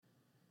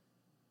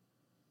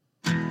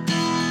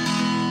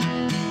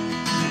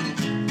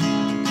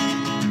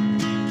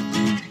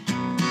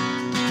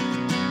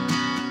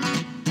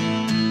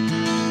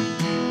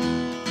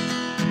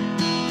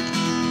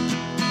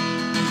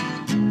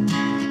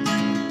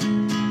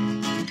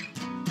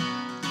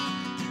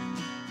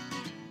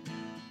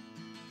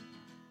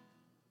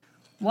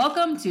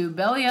Welcome to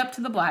Belly Up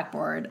to the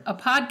Blackboard, a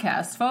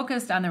podcast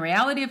focused on the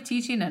reality of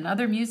teaching and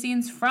other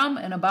musings from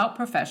and about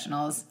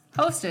professionals,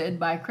 hosted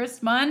by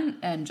Chris Munn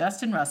and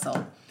Justin Russell.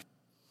 All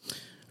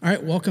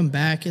right, welcome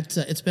back.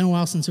 It's been a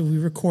while since we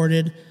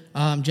recorded.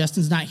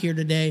 Justin's not here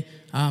today,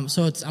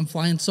 so I'm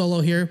flying solo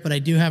here, but I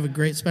do have a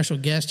great special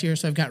guest here.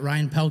 So I've got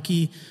Ryan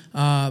Pelkey.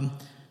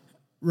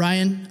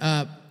 Ryan,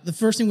 the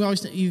first thing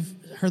you've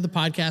heard the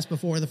podcast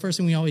before. The first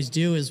thing we always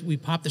do is we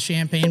pop the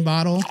champagne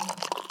bottle.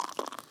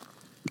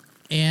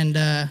 And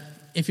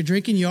if you're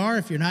drinking, you are.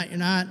 If you're not, you're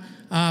not.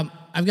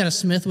 I've got a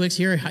Smithwick's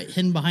here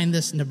hidden behind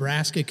this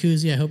Nebraska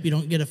koozie. I hope you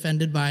don't get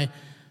offended by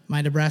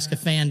my Nebraska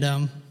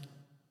fandom.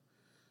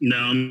 No,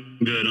 I'm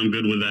good. I'm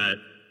good with that.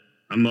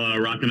 I'm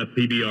rocking a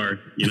PBR.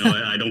 You know,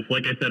 I don't,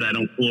 like I said, I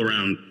don't fool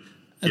around.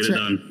 Get it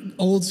done.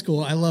 Old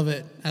school. I love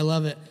it. I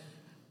love it.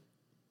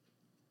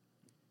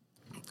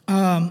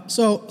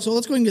 So let's go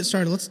ahead and get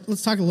started.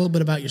 Let's talk a little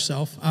bit about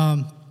yourself.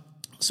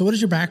 So what is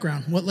your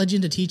background? What led you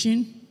into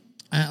teaching?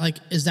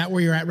 Is that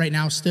where you're at right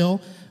now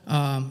still?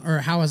 Or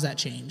how has that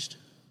changed?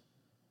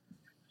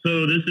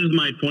 So this is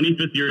my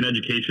 25th year in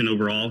education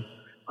overall.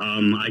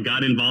 I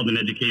got involved in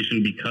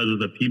education because of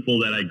the people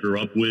that I grew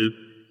up with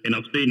in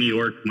upstate New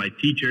York. My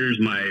teachers,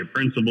 my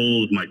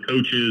principals, my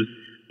coaches,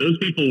 those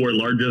people were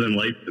larger than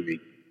life to me.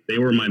 They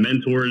were my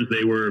mentors.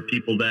 They were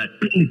people that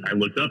I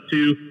looked up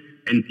to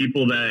and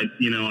people that,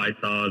 you know, I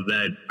saw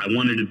that I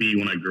wanted to be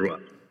when I grew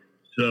up.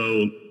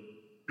 So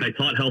I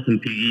taught health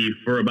and PE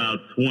for about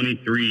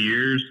 23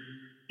 years,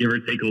 give or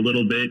take a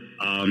little bit,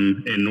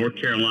 in North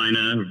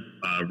Carolina,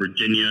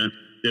 Virginia,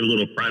 did a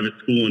little private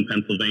school in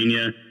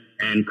Pennsylvania.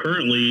 And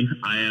currently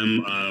I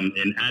am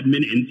an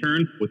admin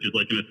intern, which is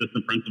like an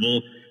assistant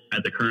principal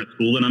at the current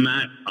school that I'm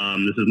at.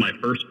 This is my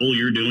first full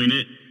year doing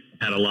it.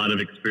 I've had a lot of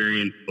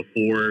experience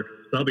before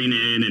subbing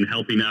in and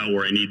helping out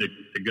where I need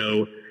to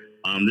go.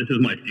 This is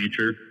my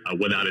future,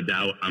 without a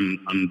doubt.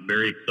 I'm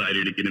very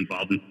excited to get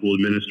involved in school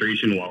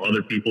administration while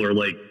other people are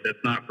like, that's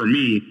not for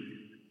me.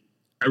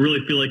 I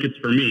really feel like it's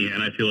for me,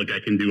 and I feel like I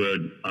can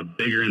do a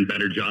bigger and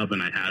better job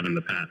than I have in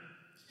the past.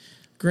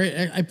 Great.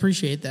 I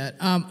appreciate that.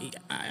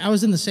 I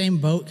was in the same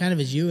boat kind of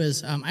as you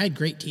I had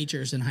great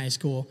teachers in high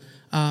school.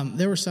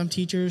 There were some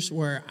teachers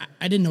where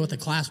I didn't know what the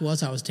class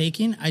was I was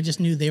taking. I just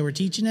knew they were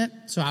teaching it,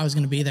 so I was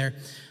going to be there.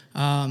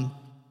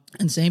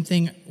 And same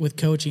thing with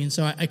coaching.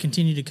 So I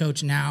continue to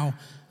coach now,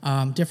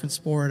 different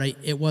sport.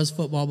 It was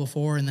football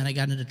before, and then I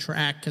got into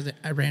track because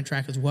I ran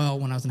track as well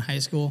when I was in high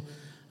school.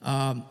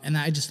 And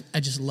I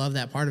just love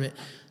that part of it.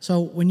 So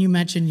when you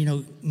mentioned, you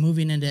know,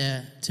 moving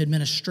into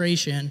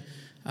administration,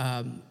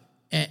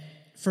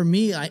 for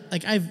me,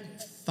 I've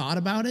thought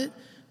about it,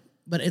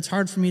 but it's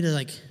hard for me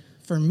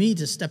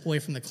to step away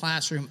from the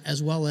classroom,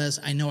 as well as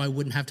I know I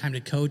wouldn't have time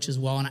to coach as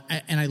well.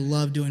 And I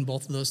love doing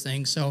both of those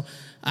things. So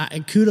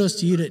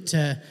kudos to you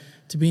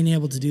to being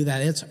able to do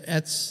that.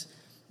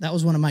 That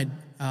was one of my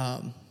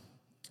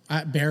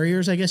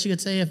barriers, I guess you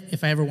could say,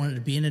 if I ever wanted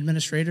to be an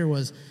administrator,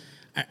 was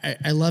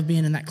I love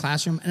being in that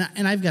classroom.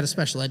 And I've got a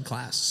special ed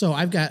class. So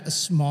I've got a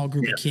small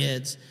group of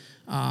kids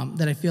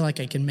that I feel like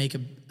I can make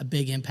a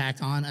big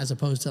impact on, as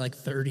opposed to like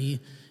 30,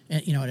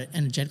 you know,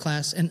 in a JED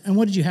class. And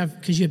what did you have?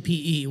 Because you had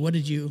PE. What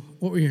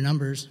were your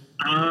numbers?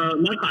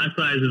 My class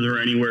sizes are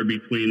anywhere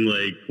between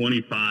like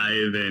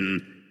 25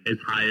 and as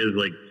high as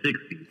like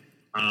 60.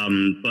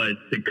 But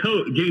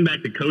getting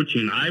back to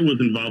coaching, I was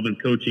involved in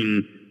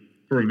coaching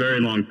for a very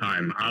long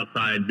time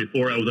outside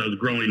before I was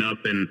growing up.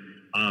 And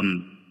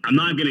I'm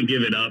not going to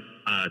give it up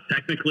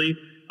technically.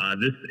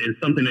 This is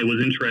something that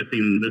was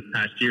interesting this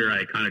past year.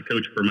 I kind of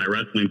coached for my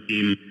wrestling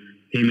team,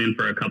 came in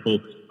for a couple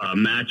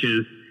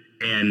matches.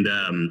 And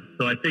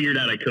so I figured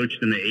out I coached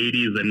in the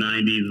 80s, the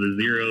 90s, the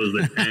zeros,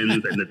 the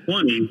 10s, and the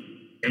 20s.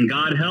 And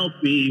God help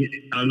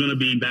me, I'm going to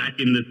be back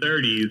in the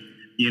 30s,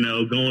 you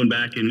know, going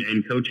back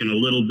and coaching a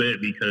little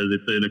bit, because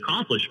it's an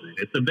accomplishment.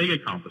 It's a big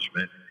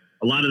accomplishment.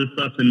 A lot of the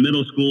stuff's in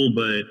middle school,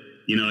 but,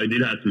 you know, I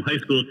did have some high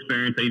school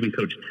experience. I even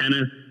coached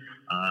tennis.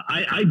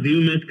 I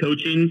do miss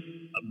coaching,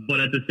 but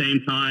at the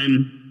same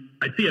time,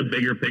 I see a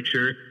bigger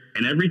picture.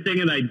 And everything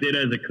that I did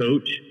as a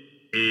coach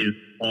is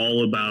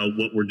all about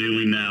what we're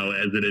doing now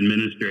as an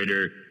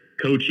administrator,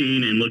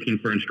 coaching and looking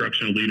for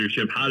instructional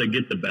leadership, how to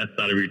get the best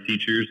out of your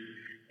teachers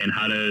and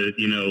how to,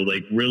 you know,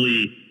 like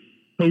really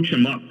coach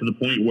them up to the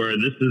point where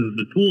this is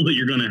the tools that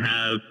you're going to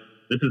have.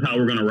 This is how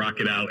we're going to rock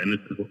it out. And this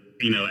is,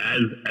 you know,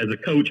 as a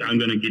coach, I'm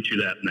going to get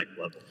you that next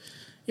level.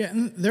 Yeah,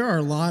 and there are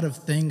a lot of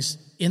things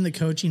in the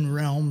coaching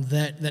realm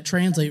that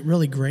translate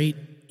really great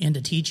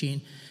into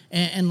teaching.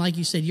 And like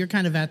you said, you're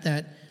kind of at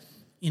that,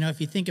 you know,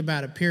 if you think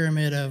about a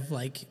pyramid of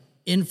like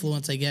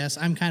influence, I guess,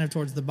 I'm kind of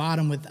towards the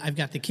bottom I've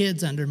got the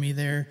kids under me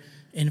there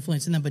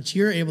influencing them, but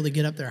you're able to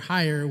get up there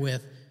higher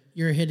with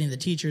you're hitting the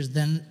teachers,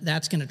 then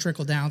that's going to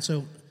trickle down.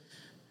 So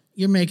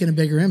you're making a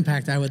bigger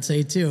impact, I would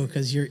say, too,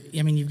 because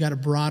you've got a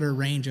broader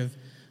range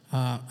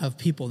of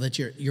people that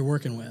you're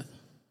working with.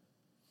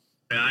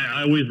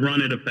 I always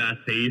run at a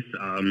fast pace.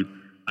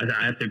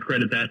 I have to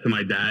credit that to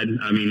my dad.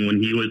 I mean,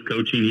 when he was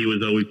coaching, he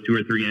was always 2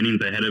 or 3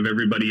 innings ahead of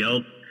everybody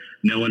else.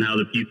 knowing how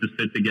the pieces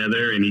fit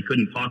together. And he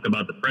couldn't talk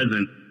about the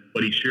present,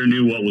 but he sure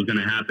knew what was going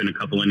to happen a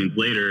couple innings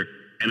later.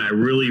 And I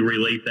really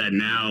relate that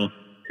now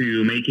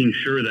to making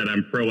sure that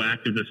I'm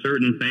proactive to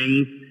certain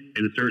things,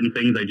 and certain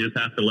things I just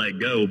have to let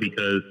go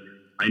because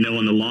I know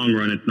in the long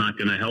run it's not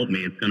going to help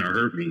me. It's going to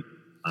hurt me.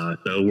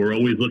 So we're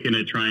always looking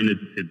at trying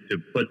to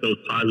put those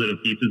positive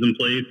pieces in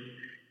place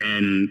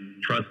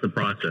and trust the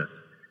process.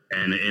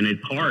 And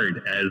it's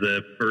hard as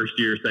a first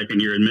year,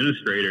 second year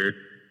administrator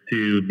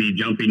to be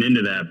jumping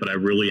into that, but I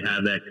really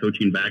have that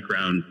coaching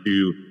background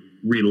to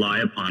rely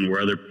upon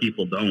where other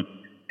people don't.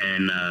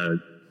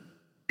 And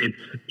it's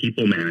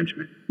people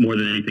management more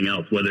than anything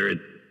else, whether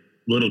it's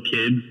little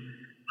kids,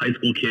 high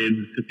school kids,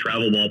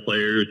 travel ball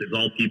players. It's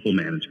all people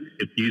management.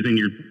 It's using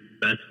your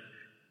best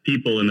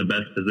people in the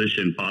best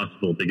position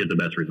possible to get the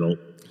best result.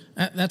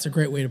 That's a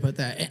great way to put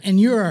that. And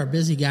you're a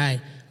busy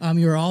guy.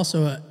 You're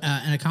also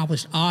an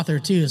accomplished author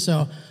too.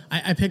 So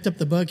I picked up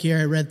the book here.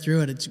 I read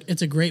through it.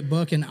 It's a great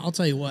book. And I'll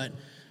tell you what,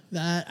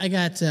 I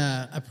got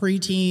a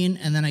preteen,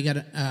 and then I got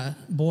a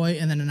boy,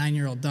 and then a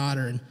 9-year-old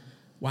daughter. And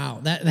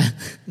wow,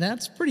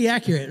 that's pretty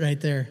accurate right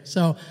there.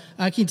 So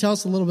can you tell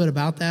us a little bit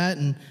about that?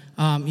 And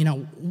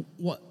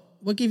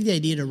what gave you the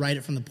idea to write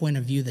it from the point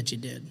of view that you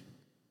did?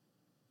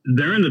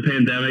 During the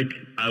pandemic,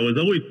 I was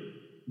always,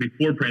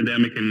 before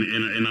pandemic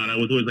and I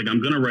was always like,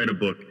 I'm going to write a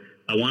book.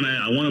 I want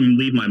to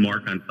leave my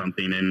mark on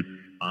something. And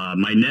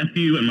my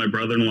nephew and my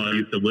brother-in-law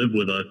used to live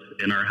with us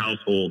in our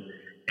household.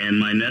 And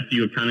my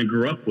nephew kind of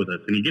grew up with us.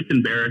 And he gets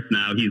embarrassed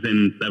now. He's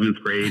in 7th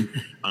grade,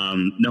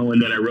 knowing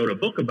that I wrote a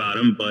book about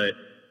him. But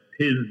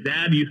his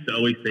dad used to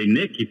always say,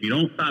 Nick, if you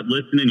don't stop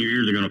listening, your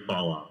ears are going to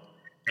fall off.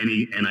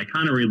 And I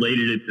kind of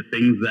related it to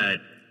things that,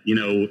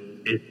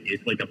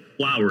 it's like a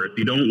flower. If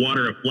you don't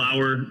water a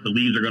flower, the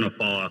leaves are going to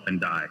fall off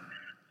and die.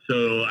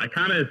 So I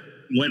kind of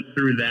went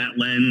through that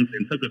lens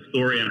and took a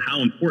story on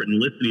how important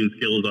listening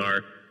skills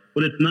are,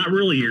 but it's not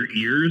really your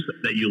ears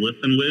that you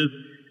listen with.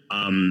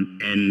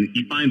 And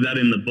he finds out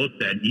in the book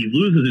that he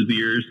loses his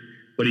ears,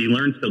 but he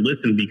learns to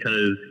listen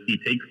because he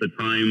takes the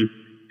time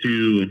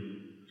to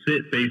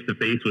sit face to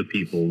face with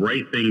people,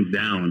 write things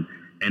down,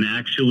 and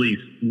actually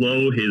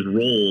slow his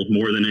roll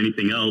more than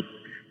anything else,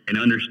 and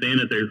understand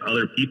that there's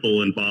other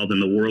people involved in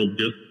the world,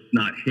 just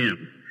not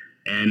him.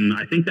 And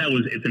I think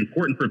it's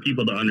important for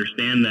people to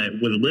understand that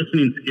with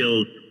listening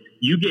skills,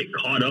 you get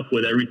caught up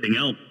with everything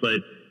else, but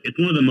it's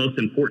one of the most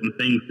important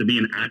things to be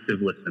an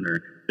active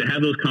listener, to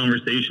have those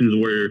conversations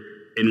where,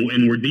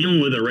 and we're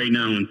dealing with it right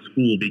now in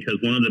school, because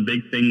one of the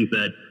big things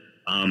that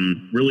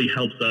really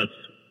helps us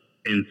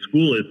in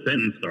school is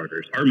sentence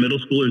starters. Our middle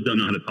schoolers don't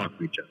know how to talk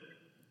to each other.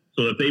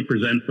 So if they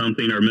present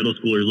something, our middle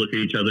schoolers look at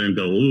each other and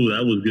go, ooh,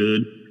 that was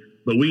good.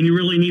 But we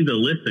really need to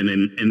listen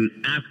and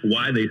ask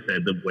why they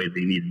said the way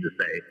they needed to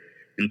say.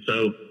 And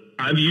so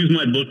I've used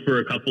my book for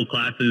a couple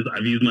classes.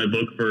 I've used my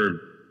book for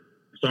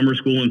summer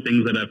school and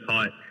things that I've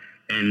taught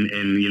and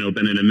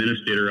been an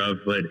administrator of.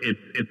 But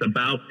it's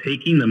about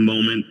taking the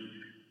moment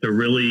to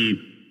really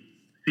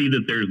see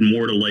that there's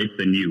more to life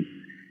than you.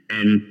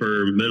 And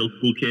for middle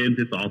school kids,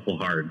 it's awful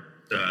hard.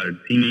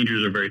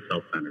 Teenagers are very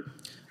self-centered.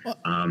 Well,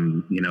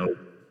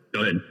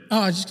 go ahead. Oh,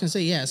 I was just going to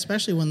say, yeah,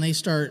 especially when they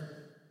start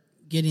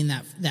getting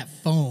that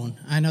phone.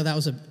 I know that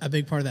was a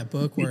big part of that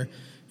book where,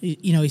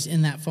 he's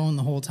in that phone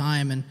the whole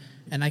time.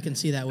 And I can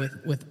see that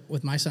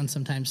with my son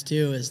sometimes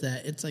too, is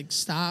that it's like,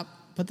 stop,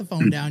 put the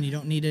phone down. You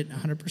don't need it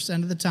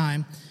 100% of the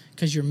time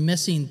because you're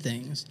missing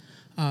things.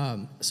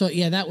 So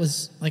yeah, that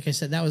was, like I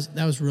said, that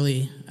was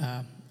really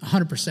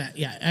 100%.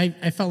 Yeah.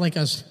 I felt like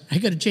I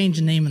could have changed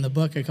the name in the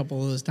book a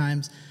couple of those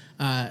times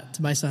to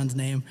my son's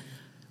name.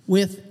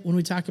 When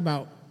we talk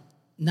about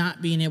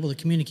not being able to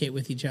communicate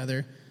with each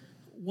other,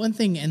 one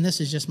thing, and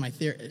this is just my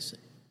theory,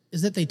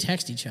 is that they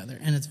text each other,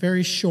 and it's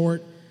very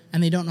short,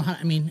 and they don't know how.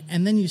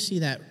 And then you see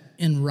that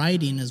in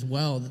writing as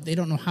well, that they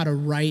don't know how to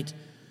write,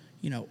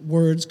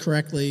 words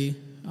correctly,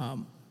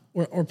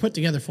 or put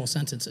together full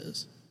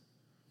sentences.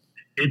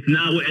 It's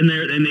not, and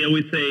they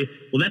always say,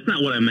 "Well, that's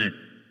not what I meant.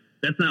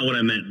 That's not what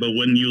I meant." But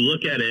when you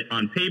look at it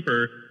on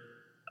paper,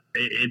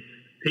 it's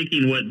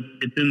taking what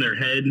it's in their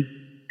head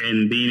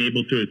and being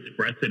able to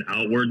express it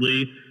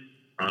outwardly.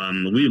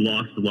 We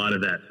lost a lot of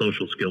that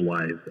social skill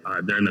wise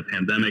during the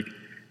pandemic.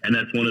 And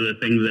that's one of the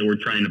things that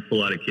we're trying to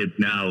pull out of kids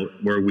now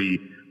where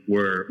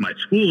my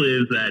school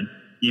is that,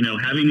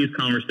 having these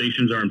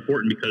conversations are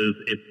important because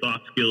it's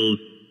soft skills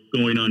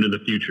going on to the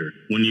future.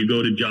 When you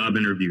go to job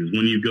interviews,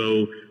 when you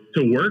go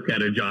to work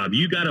at a job,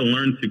 you got to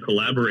learn to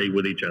collaborate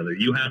with each other.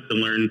 You have to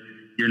learn,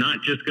 you're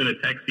not just going to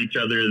text each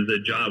other the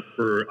job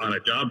on a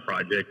job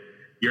project.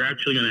 You're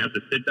actually going to have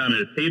to sit down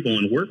at a table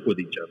and work with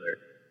each other.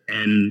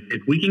 And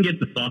if we can get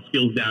the soft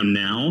skills down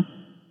now,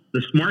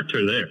 the smarts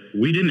are there.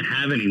 We didn't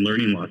have any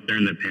learning loss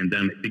during the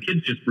pandemic. The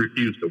kids just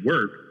refused to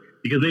work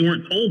because they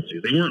weren't told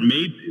to. They weren't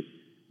made to.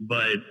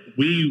 But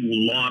we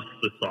lost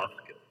the soft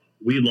skills.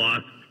 We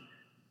lost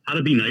how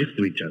to be nice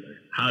to each other,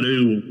 how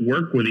to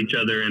work with each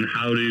other, and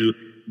how to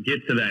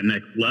get to that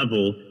next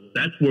level.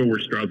 That's where we're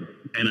struggling.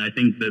 And I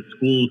think that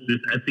schools, this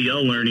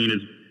SEL learning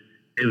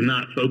is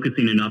not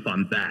focusing enough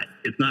on that.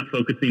 It's not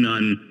focusing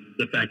on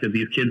the fact that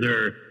these kids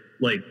are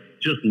like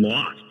just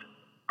lost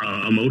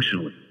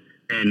emotionally,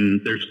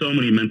 and there's so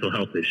many mental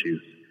health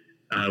issues.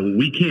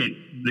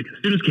 The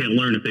students can't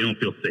learn if they don't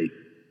feel safe,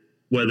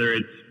 whether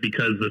it's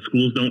because the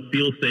schools don't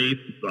feel safe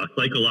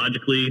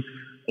psychologically,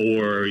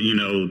 or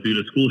due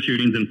to school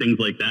shootings and things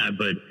like that.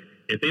 But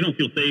if they don't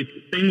feel safe,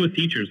 same with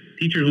teachers.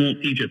 Teachers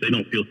won't teach if they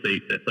don't feel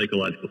safe, that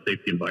psychological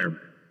safety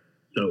environment.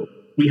 So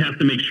we have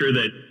to make sure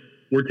that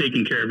we're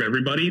taking care of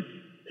everybody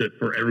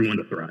for everyone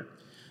to thrive.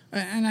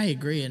 And I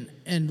agree.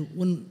 And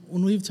when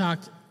we've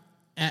talked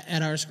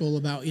at our school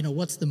about,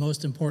 what's the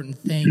most important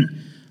thing,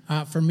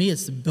 for me,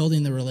 it's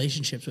building the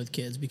relationships with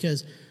kids,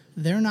 because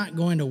they're not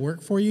going to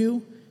work for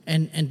you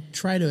and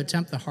try to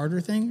attempt the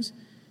harder things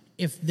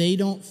if they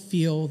don't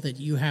feel that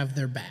you have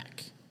their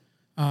back,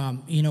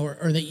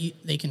 or that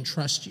they can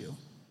trust you.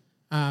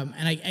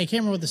 And I can't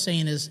remember what the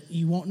saying is.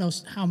 You won't know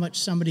how much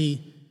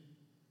somebody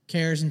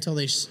cares until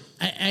they.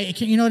 I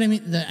can't. You know what I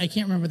mean? I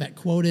can't remember what that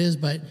quote is,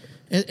 but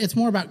it's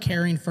more about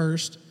caring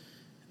first,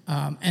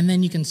 and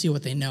then you can see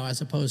what they know, as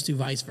opposed to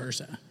vice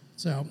versa.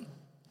 So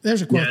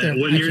there's a quote there.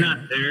 When you're not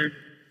there,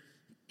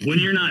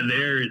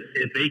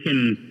 if they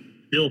can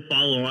still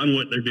follow on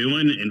what they're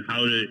doing and how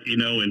to,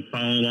 and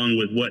follow along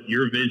with what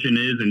your vision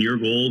is and your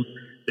goals,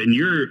 then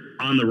you're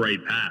on the right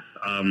path.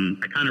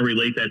 I kind of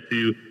relate that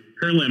to,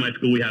 currently at my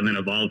school, we have an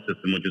evolved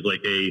system, which is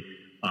like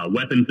a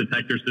weapons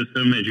detector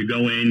system. As you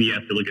go in, you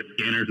have to look at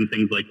scanners and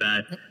things like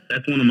that.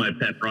 That's one of my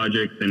pet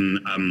projects. And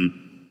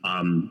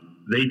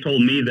they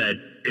told me that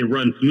it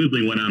runs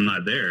smoothly when I'm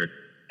not there.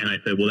 And I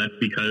said, well, that's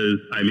because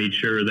I made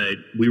sure that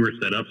we were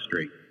set up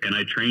straight. And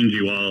I trained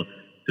you all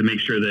to make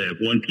sure that if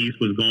one piece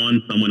was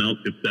gone, someone else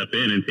could step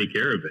in and take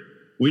care of it.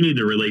 We need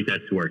to relate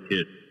that to our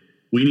kids.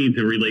 We need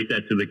to relate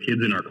that to the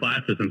kids in our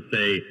classes and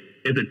say,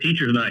 if the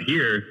teacher's not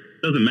here,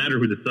 it doesn't matter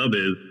who the sub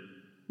is,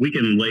 we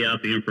can lay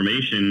out the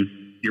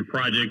information, your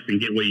projects, and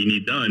get what you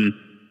need done.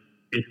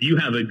 If you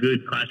have a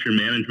good classroom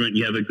management,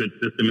 you have a good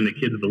system, and the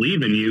kids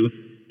believe in you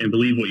and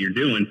believe what you're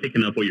doing,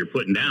 picking up what you're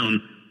putting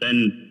down,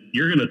 then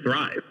you're going to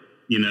thrive.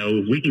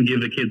 We can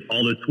give the kids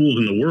all the tools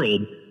in the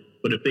world,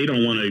 but if they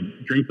don't want to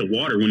drink the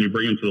water when you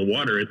bring them to the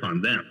water, it's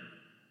on them.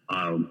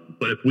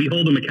 But if we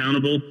hold them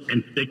accountable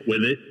and stick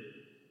with it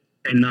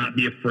and not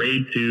be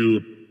afraid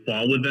to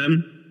fall with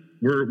them,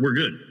 we're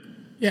good.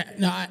 Yeah,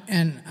 no,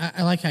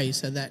 I like how you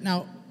said that.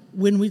 Now,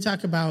 when we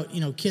talk about,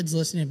 kids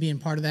listening and being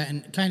part of that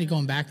and kind of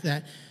going back to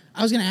that,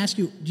 I was going to ask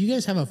you, do you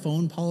guys have a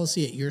phone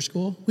policy at your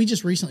school? We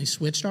just recently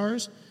switched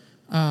ours.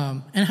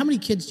 And how many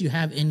kids do you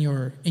have in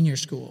your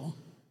school?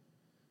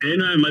 In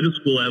my middle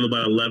school, I have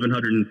about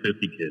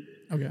 1,150 kids.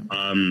 Okay.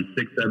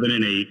 6, 7,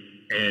 and 8.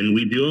 And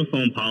we do a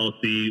phone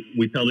policy.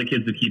 We tell the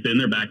kids to keep it in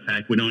their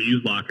backpack. We don't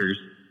use lockers.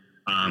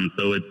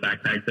 So it's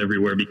backpacks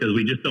everywhere because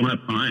we just don't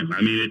have time.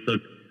 I mean,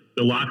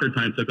 the locker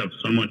time took up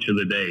so much of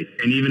the day.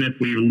 And even if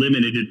we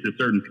limited it to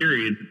certain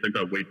periods, it took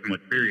up way too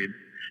much periods,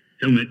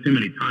 too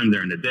many times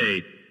during the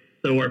day.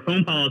 So our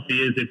phone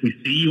policy is if we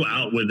see you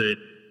out with it,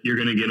 you're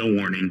going to get a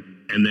warning.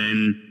 And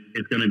then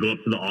it's going to go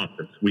up to the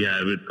office.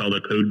 It's called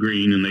a code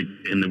green,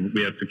 and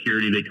we have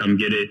security. They come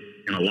get it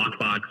in a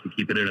lockbox. We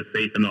keep it in a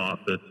safe in the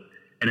office.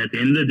 And at the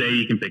end of the day,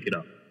 you can pick it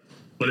up.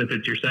 But if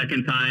it's your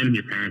second time,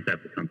 your parents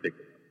have to come pick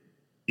it up.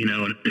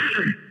 And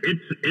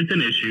it's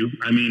an issue.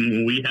 I mean,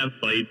 when we have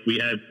fights, we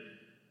have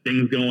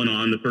things going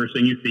on. The first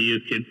thing you see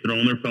is kids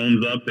throwing their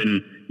phones up,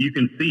 and you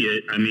can see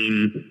it. I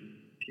mean,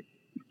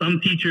 some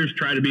teachers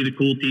try to be the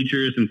cool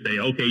teachers and say,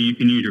 okay, you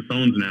can use your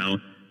phones now.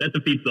 That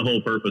defeats the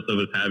whole purpose of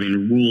us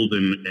having rules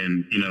and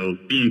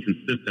being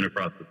consistent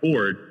across the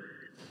board.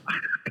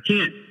 I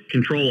can't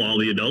control all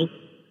the adults.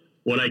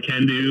 What I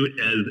can do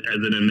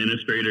as an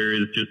administrator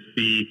is just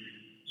be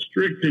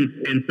strict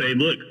and say,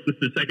 look, this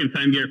is the second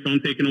time you get your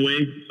phone taken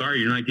away. Sorry,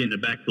 you're not getting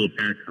it back till the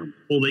parent comes.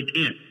 Well, they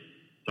can't.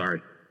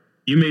 Sorry.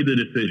 You made the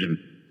decision.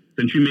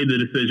 Since you made the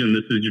decision,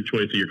 this is your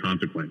choice or your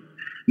consequence.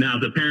 Now,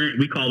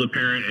 we call the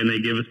parent and they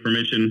give us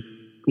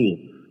permission. Cool.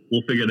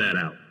 We'll figure that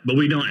out. But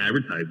we don't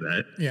advertise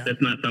that. Yeah.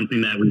 That's not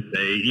something that we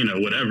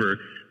say, whatever.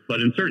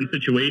 But in certain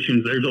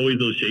situations, there's always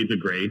those shades of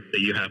gray that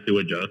you have to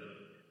adjust.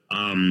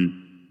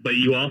 But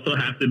you also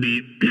have to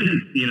be,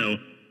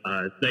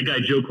 that guy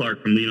Joe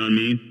Clark from Lean On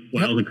Me,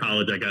 when I was in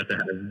college, I got to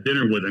have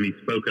dinner with him. He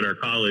spoke at our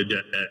college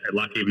at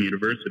Lock Haven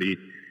University.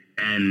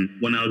 And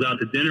when I was out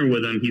to dinner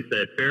with him, he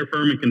said, fair,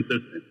 firm, and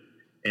consistent.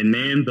 And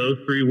man, those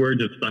 3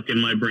 words have stuck in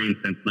my brain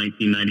since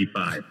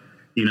 1995.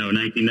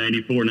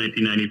 1994,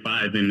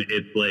 1995. And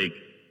it's like,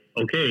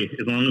 okay,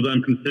 as long as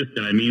I'm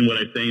consistent, I mean what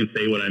I say and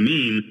say what I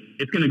mean,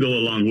 it's going to go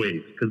a long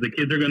ways because the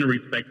kids are going to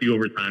respect you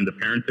over time. The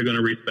parents are going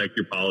to respect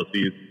your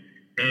policies.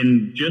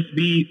 And just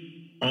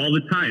be all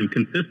the time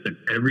consistent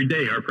every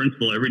day. Our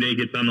principal every day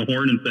gets on the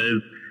horn and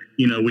says,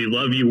 we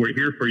love you. We're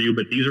here for you.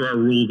 But these are our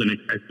rules and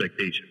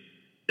expectations.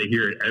 They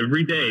hear it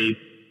every day.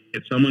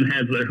 If someone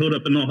has their hood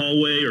up in the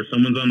hallway or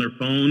someone's on their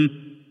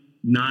phone,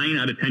 9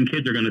 out of 10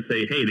 kids are going to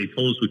say, hey, they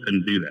told us we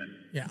couldn't do that.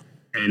 Yeah.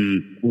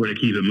 And we're going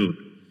to keep it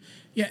moving.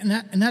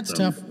 Yeah. And that's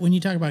tough when you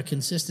talk about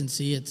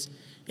consistency. It's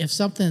if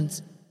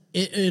something's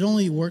it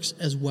only works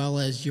as well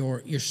as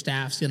your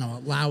staff's going to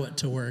allow it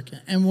to work.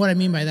 And what I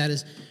mean by that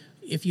is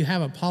if you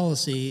have a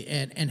policy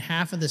and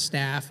half of the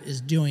staff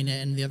is doing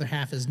it and the other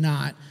half is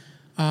not,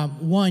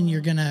 one,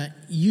 you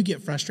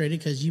get frustrated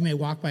because you may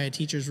walk by a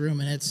teacher's room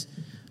and it's,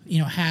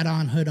 hat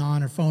on, hood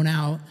on, or phone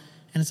out.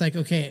 And it's like,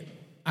 okay,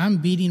 I'm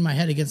beating my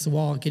head against the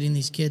wall getting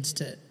these kids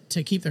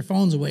to keep their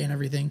phones away and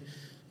everything.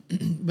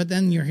 But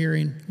then you're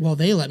hearing, well,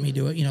 they let me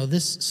do it.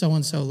 This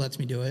so-and-so lets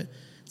me do it.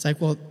 It's like,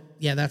 well,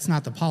 yeah, that's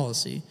not the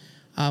policy.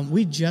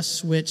 We just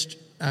switched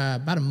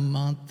about a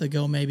month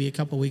ago, maybe a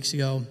couple weeks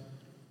ago,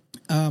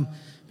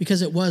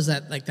 because it was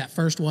that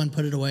first one,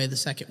 put it away, the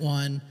second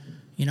one,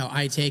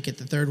 I take it,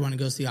 the third one, it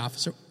goes to the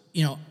office, or,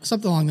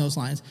 something along those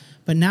lines.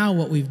 But now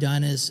what we've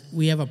done is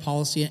we have a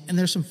policy, and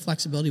there's some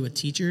flexibility with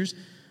teachers,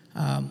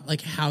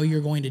 like how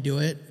you're going to do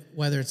it,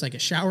 whether it's like a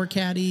shower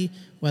caddy,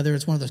 whether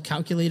it's one of those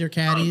calculator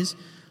caddies.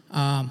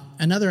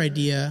 Another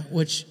idea,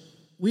 which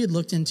we had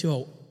looked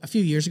into a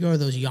few years ago, are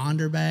those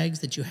Yonder bags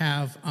that you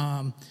have.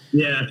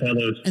 Yeah, I saw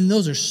those. And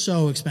those are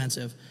so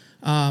expensive.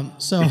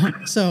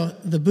 So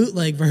the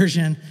bootleg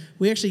version,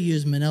 we actually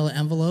use manila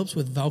envelopes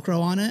with Velcro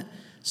on it.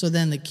 So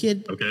then the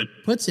kid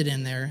puts it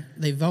in there,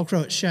 they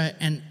Velcro it shut,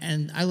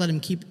 and I let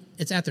them keep,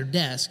 it's at their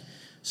desk,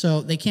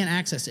 so they can't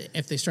access it.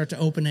 If they start to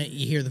open it,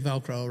 you hear the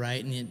Velcro,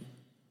 right? And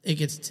it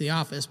gets to the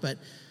office. But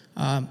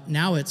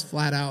now it's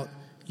flat out,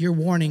 your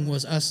warning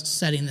was us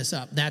setting this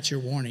up. That's your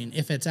warning.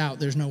 If it's out,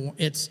 there's no,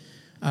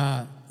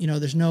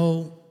 there's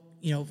no,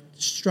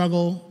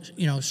 struggle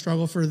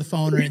for the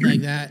phone or anything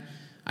like that.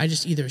 I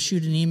just either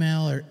shoot an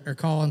email or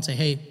call and say,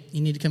 hey,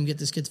 you need to come get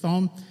this kid's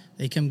phone.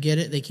 They come get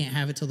it. They can't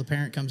have it till the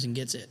parent comes and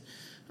gets it.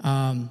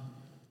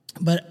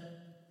 But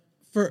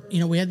for,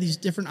 we have these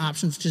different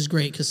options, which is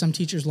great because some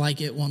teachers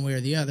like it one way or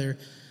the other.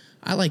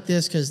 I like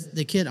this because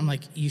the kid, I'm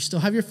like, you still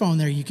have your phone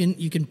there. You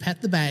can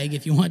pet the bag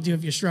if you want to,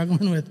 if you're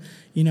struggling with,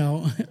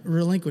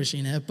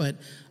 relinquishing it. But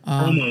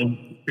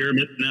fear of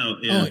missing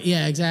out. Yeah. Oh,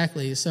 yeah,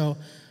 exactly. So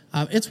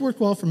it's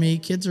worked well for me.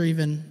 Kids are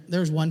there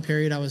was one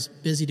period I was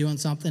busy doing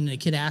something and a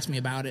kid asked me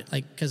about it,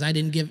 because I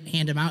didn't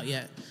hand him out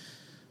yet.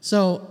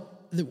 So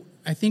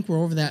I think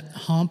we're over that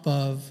hump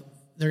of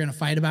they're going to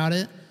fight about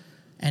it.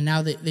 And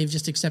now they've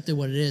just accepted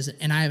what it is.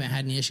 And I haven't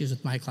had any issues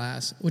with my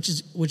class, which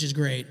is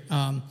great.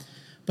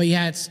 But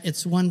yeah,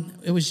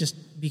 it was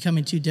just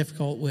becoming too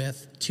difficult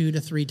with 2 to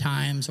 3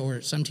 times,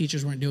 or some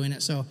teachers weren't doing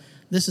it. So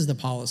this is the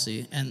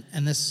policy. And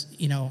this,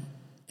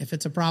 if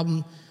it's a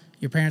problem,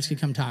 your parents can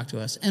come talk to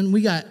us. And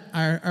we got,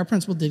 our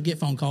principal did get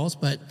phone calls,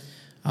 but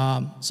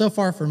so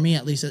far for me,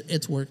 at least,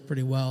 it's worked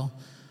pretty well.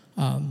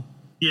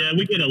 Yeah,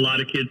 we get a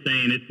lot of kids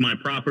saying, it's my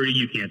property,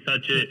 you can't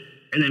touch it.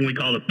 And then we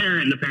call the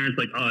parent, and the parent's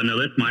like, oh, no,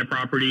 that's my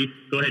property.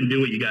 Go ahead and do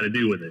what you got to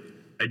do with it.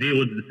 I deal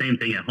with the same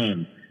thing at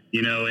home,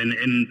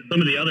 and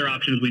some of the other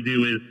options we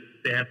do is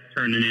they have to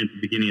turn it in at the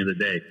beginning of the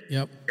day.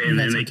 Yep. And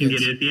then they can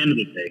get it at the end of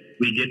the day.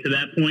 We get to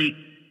that point,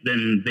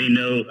 then they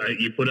know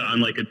you put it on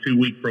like a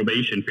 2-week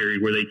probation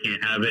period where they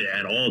can't have it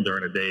at all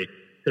during a day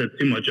because it's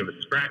too much of a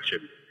distraction.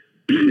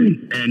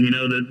 And,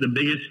 the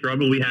biggest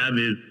struggle we have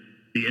is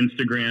the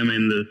Instagram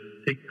and the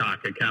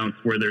TikTok accounts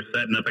where they're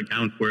setting up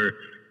accounts where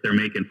they're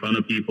making fun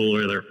of people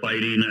or they're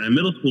fighting. And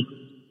middle school,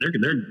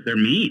 they're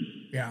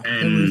mean. Yeah,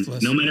 and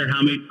no matter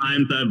how many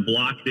times I've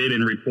blocked it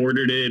and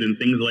reported it and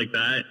things like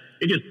that,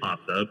 it just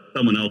pops up.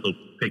 Someone else will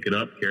pick it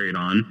up, carry it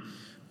on.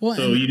 Well,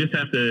 so you just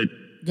have to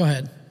go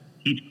ahead.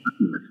 Teach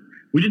kindness.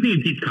 We just need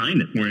to teach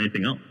kindness more than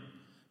anything else.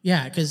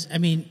 Yeah, because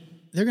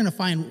they're going to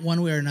find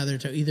one way or another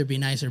to either be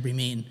nice or be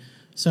mean.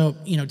 So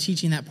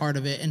teaching that part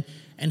of it,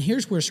 and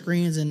here's where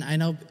screens, and I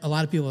know a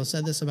lot of people have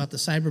said this about the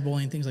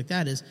cyberbullying, things like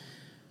that, is,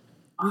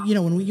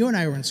 when you and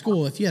I were in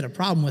school, if you had a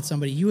problem with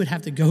somebody, you would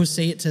have to go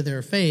say it to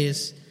their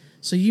face.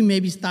 So you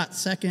maybe thought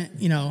second,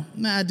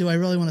 do I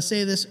really want to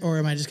say this, or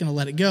am I just going to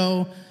let it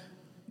go?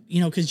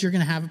 Because you're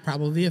going to have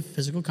probably a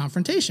physical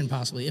confrontation,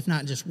 possibly, if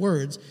not just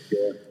words.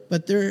 Yeah.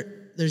 But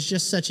there's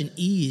just such an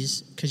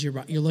ease because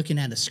you're looking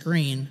at a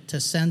screen to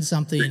send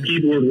something. They're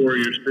keyboard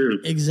warriors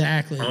too.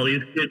 Exactly. All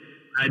these kids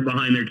hide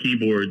behind their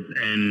keyboards,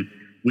 and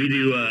we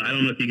do. I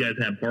don't know if you guys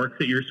have Barks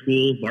at your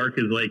school. Bark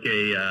is like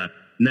a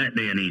net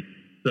nanny,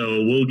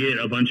 so we'll get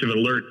a bunch of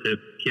alerts if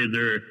kids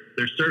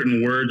there's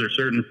certain words or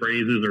certain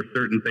phrases or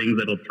certain things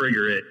that'll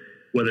trigger it,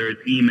 whether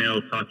it's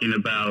emails talking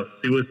about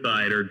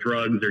suicide or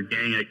drugs or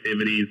gang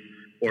activities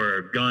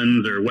or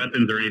guns or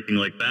weapons or anything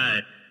like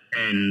that,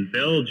 and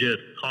they'll just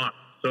talk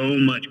so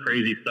much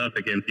crazy stuff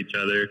against each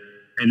other.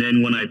 And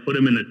then when I put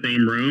them in the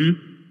same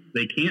room,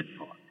 they can't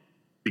talk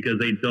because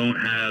they don't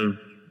have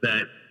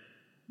that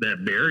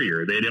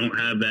barrier. They don't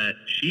have that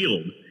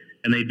shield,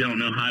 and they don't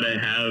know how to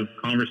have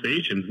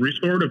conversations.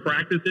 Restorative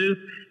practices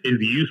is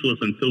useless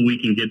until we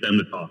can get them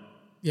to talk.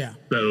 Yeah.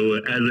 So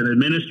as an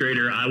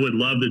administrator, I would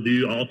love to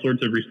do all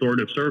sorts of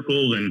restorative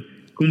circles and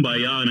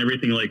kumbaya and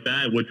everything like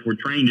that, which we're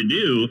trained to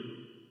do.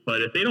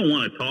 But if they don't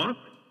want to talk,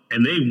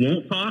 and they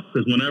won't talk,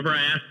 because whenever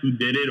I ask who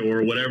did it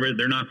or whatever,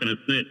 they're not going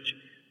to snitch.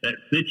 That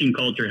snitching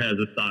culture has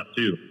to stop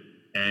too.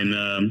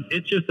 And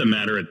it's just a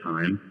matter of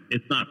time.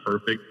 It's not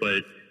perfect,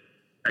 but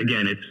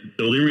again, it's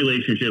building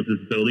relationships,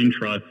 it's building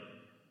trust,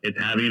 it's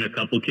having a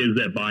couple kids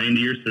that buy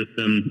into your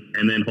system,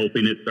 and then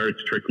hoping it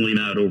starts trickling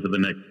out over the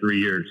next 3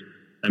 years.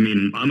 I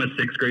mean, I'm a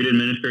 6th grade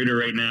administrator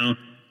right now.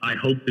 I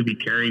hope to be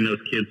carrying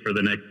those kids for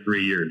the next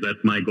 3 years.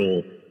 That's my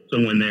goal. So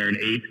when they're in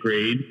 8th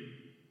grade,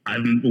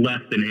 I've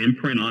left an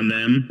imprint on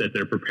them that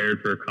they're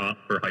prepared for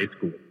high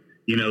school.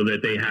 You know,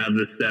 that they have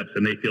the steps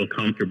and they feel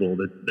comfortable,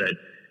 that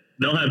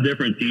they'll have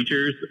different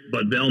teachers,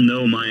 but they'll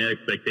know my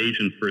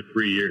expectations for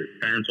 3 years.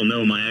 Parents will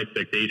know my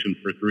expectations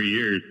for 3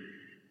 years,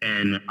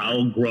 and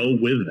I'll grow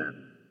with them.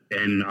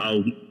 And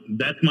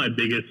that's my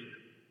biggest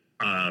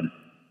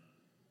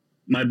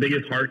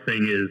heart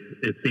thing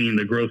is seeing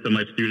the growth of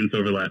my students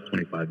over the last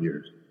 25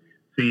 years,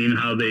 seeing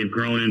how they've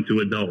grown into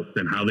adults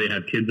and how they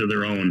have kids of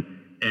their own.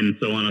 And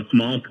so on a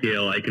small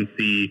scale, I can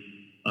see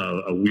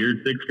a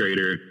weird 6th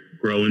grader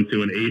grow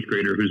into an 8th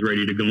grader who's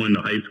ready to go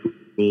into high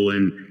school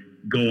and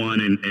go on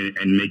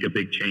and make a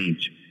big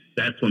change.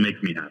 That's what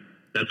makes me happy.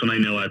 That's when I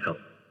know I've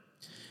helped.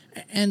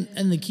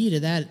 And the key to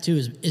that too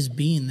is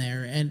being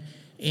there.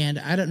 And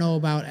I don't know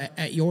about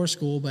at your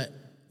school, but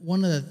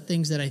one of the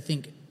things that I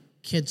think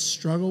kids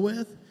struggle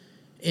with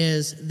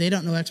is they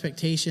don't know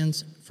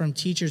expectations from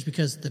teachers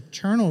because the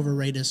turnover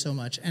rate is so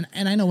much.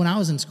 And I know when I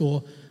was in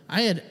school,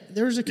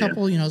 there was a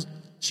couple,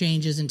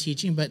 changes in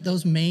teaching, but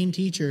those main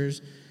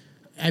teachers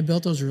I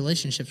built those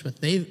relationships with.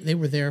 They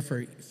were there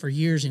for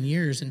years and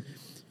years, and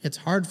it's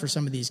hard for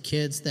some of these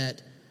kids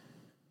that,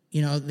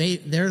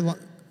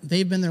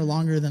 they've been there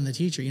longer than the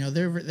teacher.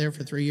 They're there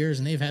for 3 years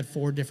and they've had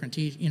 4 different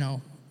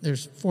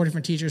there's 4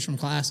 different teachers from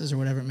classes or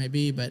whatever it may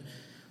be, but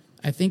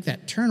I think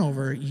that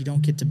turnover, you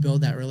don't get to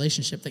build that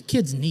relationship that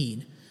kids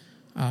need.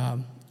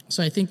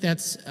 So I think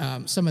that's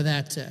some of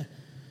that,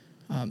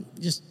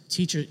 just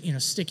teachers,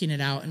 sticking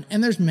it out.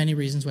 And there's many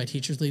reasons why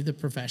teachers leave the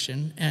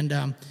profession.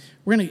 And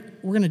we're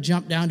gonna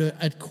jump down to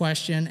a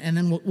question, and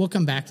then we'll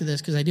come back to this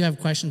because I do have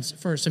questions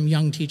for some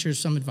young teachers,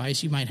 some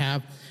advice you might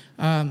have.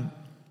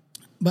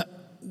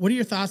 But what are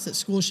your thoughts that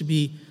schools should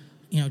be,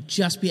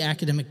 just be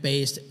academic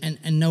based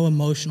and no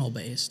emotional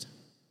based?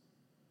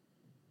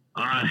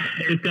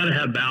 It's got to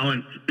have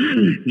balance.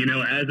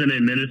 As an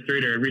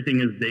administrator, everything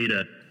is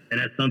data. And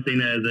that's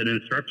something as an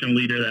instruction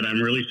leader that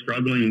I'm really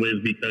struggling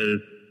with, because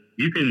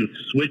you can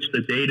switch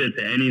the data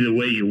to any the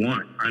way you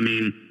want. I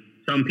mean,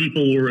 some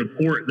people will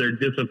report their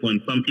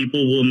discipline. Some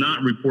people will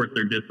not report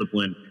their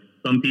discipline.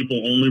 Some people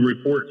only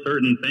report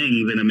certain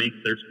things, and it makes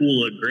their school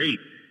look great.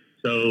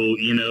 So,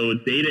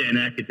 data and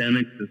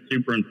academics is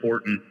super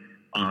important.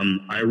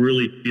 I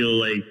really feel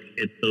like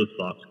it's those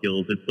soft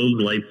skills. It's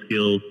those life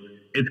skills.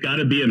 It's got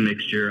to be a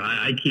mixture.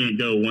 I can't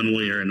go one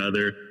way or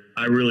another.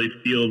 I really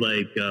feel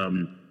like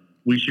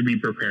we should be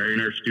preparing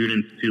our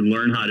students to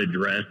learn how to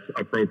dress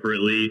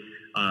appropriately,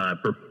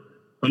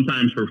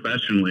 sometimes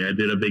professionally. I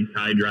did a big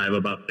tie drive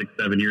about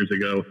 6-7 years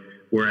ago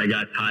where I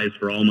got ties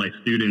for all my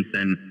students,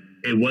 and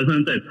it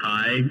wasn't the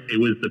tie. It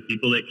was the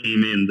people that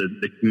came in,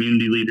 the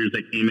community leaders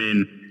that came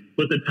in,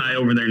 put the tie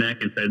over their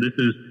neck and said,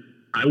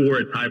 I wore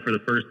a tie for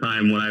the first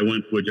time when I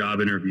went to a job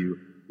interview,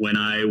 when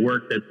I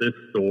worked at this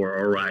store,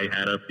 or I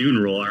had a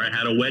funeral, or I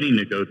had a wedding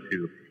to go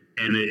to.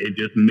 And it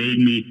just made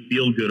me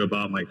feel good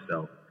about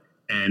myself.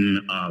 And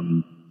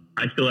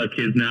I still have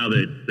kids now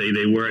that say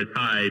they wear a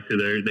tie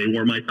they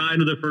wore my tie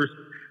to the first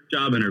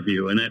job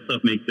interview, and that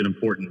stuff makes it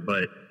important.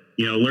 But,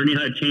 learning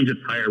how to change a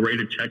tie or write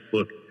a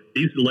checkbook,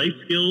 these life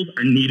skills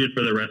are needed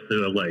for the rest of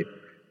their life.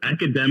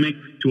 Academics,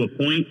 to a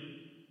point,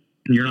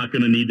 you're not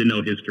going to need to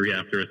know history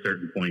after a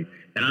certain point.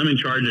 And I'm in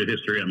charge of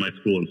history at my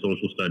school in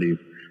social studies.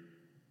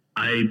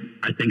 I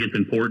think it's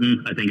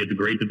important. I think it's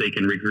great that they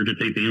can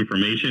regurgitate the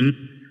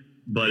information,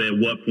 but at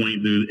what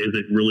point is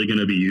it really going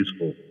to be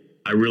useful?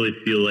 I really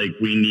feel like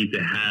we need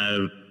to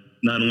have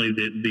not only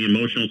the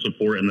emotional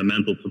support and the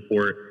mental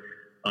support,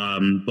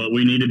 but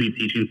we need to be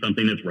teaching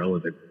something that's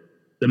relevant.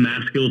 The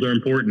math skills are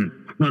important,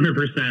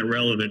 100%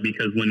 relevant,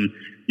 because when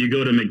you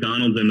go to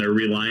McDonald's and they're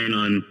relying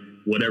on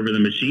whatever the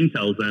machine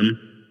tells them,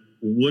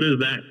 what is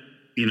that?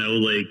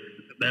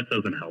 That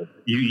doesn't help.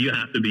 You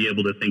have to be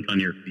able to think on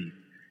your feet.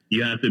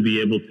 You have to be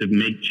able to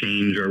make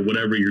change or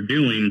whatever you're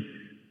doing.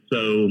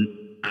 So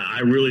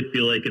I really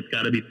feel like it's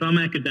got to be some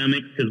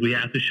academics, because we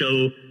have to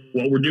show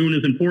what we're doing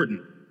is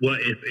important.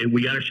 If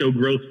we got to show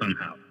growth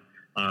somehow.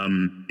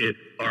 If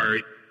our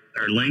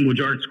language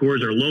arts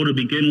scores are low to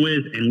begin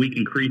with, and we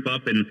can creep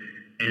up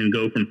and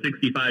go from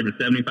 65 to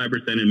 75%,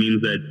 it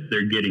means that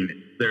they're getting it.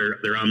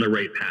 They're on the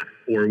right path.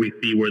 Or we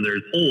see where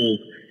there's holes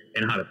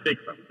and how to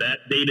fix them. That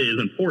data is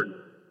important.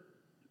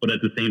 But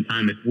at the same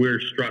time, if we're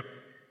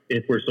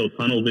so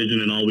tunnel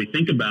vision and all we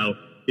think about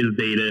is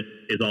data,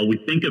 is all we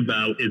think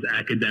about is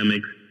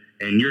academics,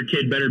 and your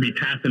kid better be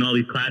passing all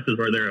these classes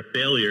or they're a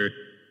failure,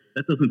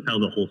 that doesn't tell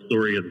the whole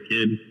story of the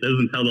kid. That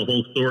doesn't tell the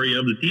whole story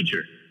of the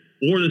teacher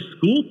or the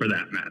school, for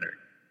that matter.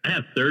 I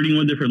have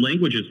 31 different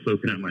languages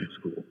spoken at my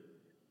school.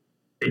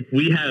 If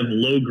we have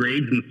low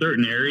grades in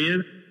certain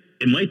areas,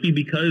 it might be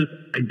because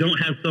I don't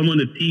have someone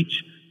to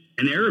teach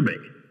in Arabic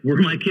where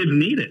my kids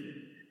need it.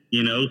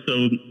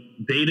 So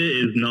data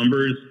is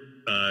numbers.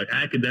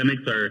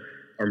 Academics are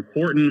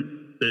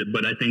important.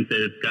 but I think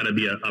that it's got to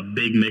be a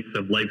big mix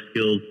of life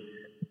skills,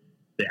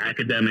 the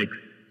academics,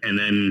 and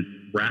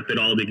then wrap it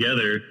all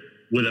together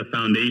with a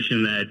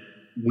foundation that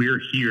we're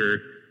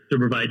here to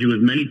provide you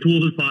as many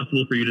tools as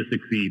possible for you to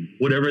succeed,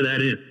 whatever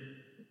that is.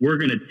 We're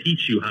going to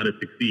teach you how to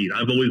succeed.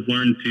 I've always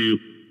learned to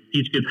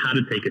teach kids how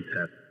to take a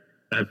test.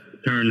 I've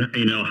learned,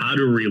 how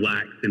to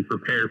relax and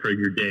prepare for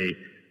your day,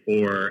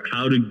 or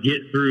how to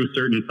get through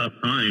certain tough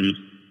times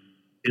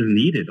is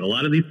needed. A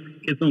lot of these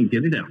kids don't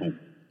get it at home.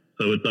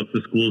 So it's up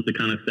to schools to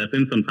kind of step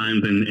in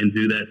sometimes and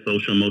do that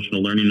social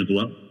emotional learning as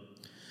well.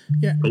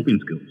 Yeah. Coping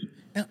skills.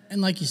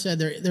 And like you said,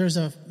 there's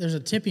a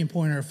tipping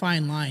point or a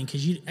fine line,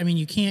 because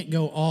you can't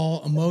go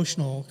all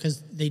emotional,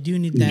 because they do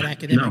need that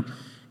academic,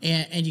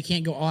 and you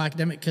can't go all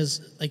academic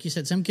because, like you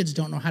said, some kids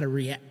don't know how to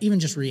react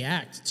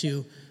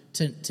to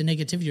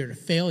negativity or to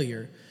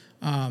failure.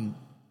 And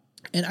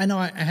I know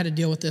I had to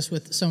deal with this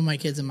with some of my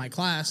kids in my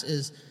class,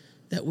 is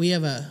that we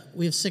have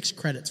 6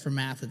 credits for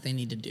math that they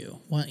need to do.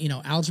 Well,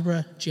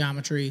 algebra,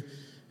 geometry,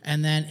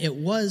 and then it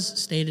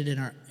was stated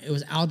it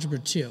was algebra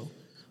 2,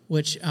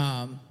 which.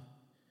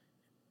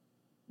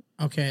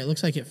 Okay, it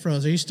looks like it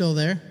froze. Are you still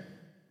there?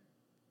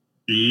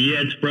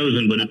 Yeah, it's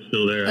frozen, but it's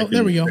still there. Oh,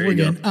 there we go. We're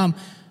good. And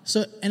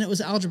it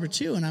was algebra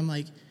 2, and I'm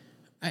like,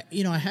 I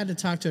had to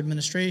talk to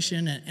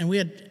administration, and we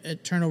had a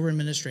turnover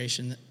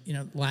administration,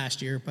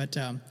 last year. But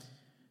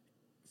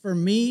for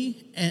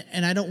me,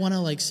 and I don't want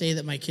to say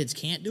that my kids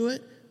can't do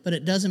it, but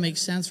it doesn't make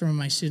sense for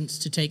my students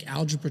to take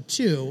algebra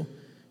 2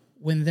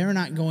 when they're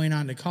not going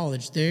on to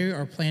college. They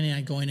are planning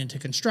on going into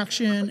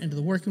construction, into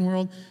the working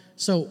world.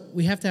 So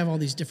we have to have all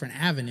these different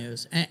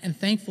avenues. And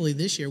thankfully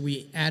this year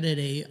we added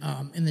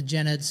in the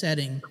gen ed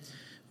setting,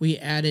 we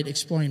added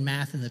exploring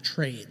math in the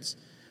trades,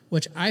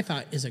 which I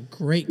thought is a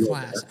great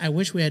class. I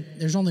wish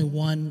there's only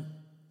one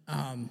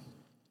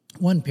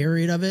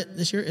period of it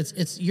this year.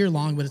 It's year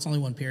long, but it's only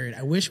one period.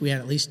 I wish we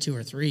had at least 2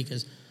 or 3,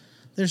 because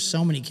there's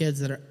so many kids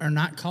that are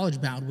not college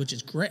bound, which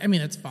is great. I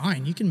mean, that's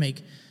fine. You can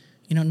make,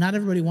 not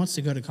everybody wants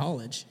to go to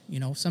college.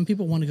 Some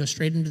people want to go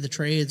straight into the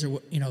trades,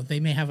 or, they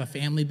may have a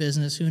family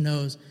business, who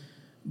knows.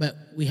 But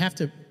we have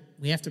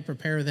to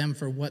prepare them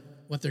for what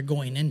they're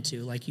going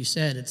into. Like you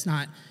said, it's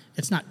not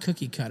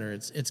cookie cutter.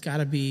 It's got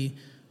to be,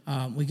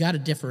 we got to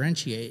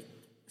differentiate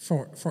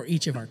for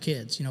each of our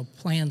kids.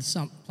 Plan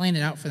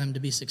it out for them to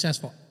be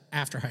successful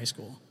after high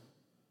school.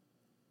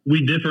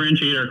 We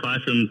differentiate our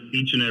classrooms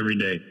each and every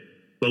day,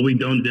 but we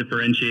don't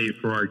differentiate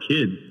for our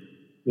kids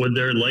with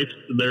their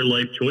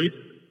life choice.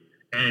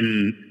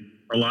 And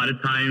a lot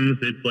of times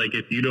it's like,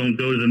 if you don't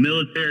go to the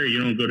military,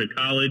 you don't go to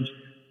college,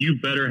 you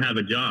better have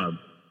a job.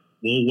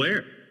 Well,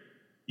 where?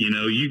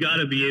 You got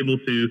to be able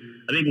to,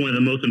 I think one of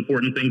the most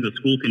important things a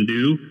school can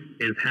do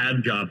is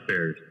have job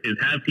fairs, is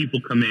have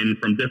people come in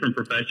from different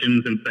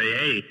professions and say,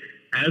 hey,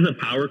 as a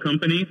power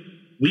company,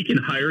 we can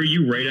hire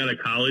you right out of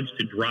college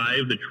to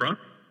drive the truck,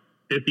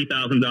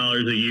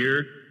 $50,000 a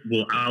year,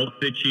 we'll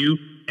outfit you,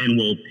 and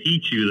we'll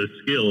teach you the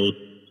skills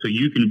so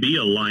you can be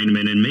a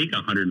lineman and make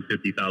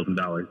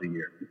 $150,000 a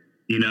year.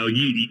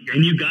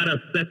 You got to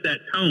set that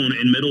tone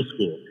in middle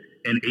school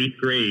and 8th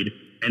grade,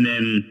 and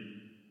then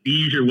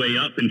ease your way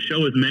up and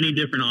show as many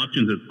different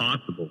options as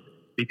possible,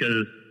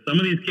 because some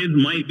of these kids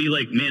might be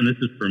like, man, this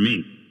is for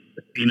me,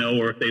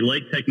 or if they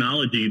like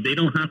technology, they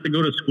don't have to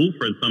go to school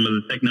for some of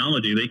the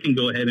technology. They can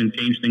go ahead and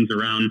change things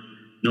around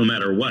no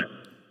matter what.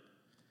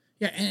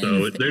 Yeah.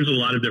 So there's a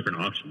lot of different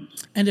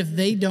options. And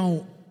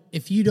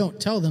if you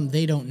don't tell them,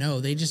 they don't know.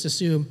 They just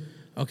assume,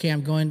 okay,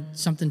 I'm going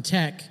something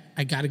tech,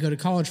 I got to go to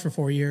college for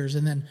 4 years.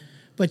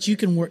 But you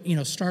can work,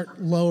 start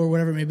low or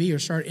whatever it may be, or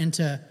start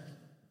into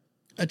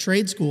a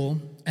trade school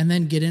and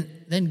then get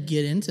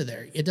into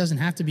there. It doesn't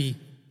have to be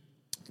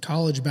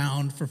college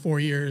bound for 4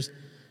 years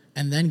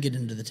and then get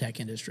into the tech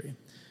industry.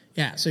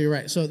 Yeah, so you're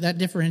right. So that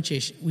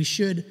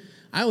differentiation,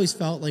 I always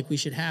felt like we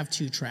should have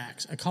 2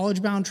 tracks, a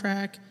college bound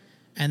track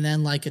and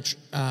then like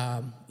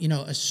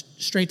a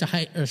straight to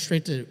high or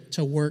straight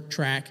to work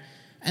track.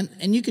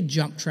 And you could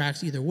jump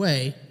tracks either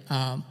way.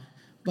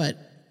 But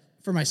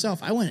for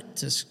myself, I went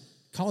to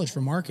college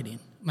for marketing.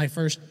 My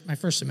first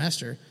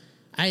semester,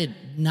 I had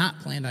not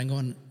planned on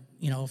going,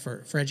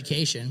 for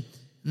education.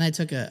 And I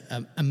took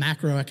a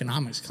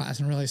macroeconomics class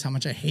and realized how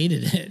much I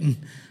hated it. And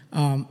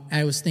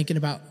I was thinking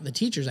about the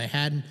teachers I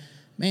had. And,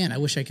 man, I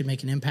wish I could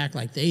make an impact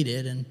like they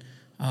did. And,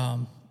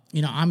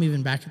 I'm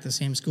even back at the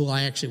same school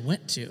I actually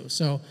went to.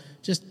 So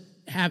just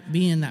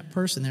being that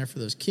person there for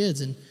those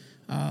kids. And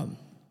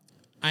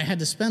I had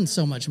to spend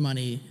so much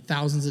money,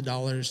 thousands of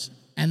dollars,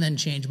 and then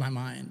change my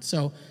mind.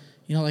 So,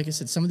 like I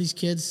said, some of these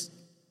kids,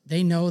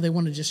 they know they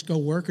want to just go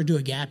work or do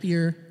a gap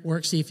year,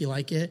 see if you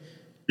like it.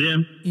 Yeah.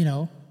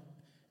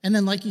 And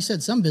then, like you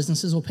said, some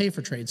businesses will pay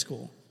for trade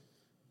school.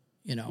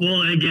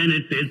 Well, again,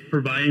 it's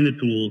providing the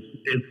tools.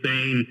 It's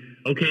saying,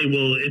 okay,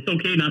 well, it's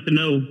okay not to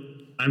know.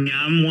 I mean,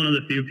 I'm one of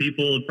the few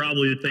people,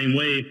 probably the same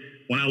way.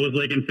 When I was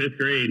in 5th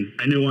grade,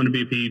 I knew I wanted to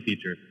be a PE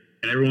teacher.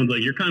 And everyone's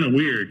like, you're kind of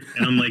weird.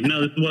 And I'm like,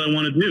 no, this is what I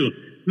want to do.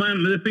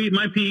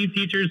 My PE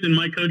teachers and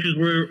my coaches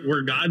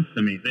were gods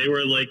to me. They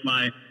were like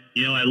I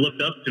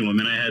looked up to them,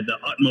 and I had the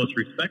utmost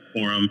respect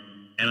for them.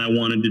 and I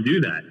wanted to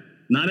do that.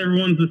 Not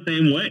everyone's the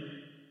same way.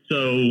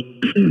 So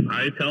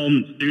I tell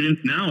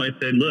students now, I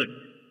said, look,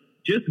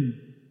 just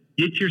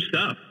get your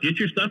stuff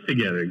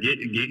together, get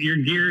your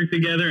gear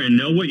together, and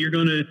know what you're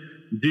going to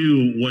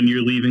do when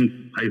you're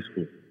leaving high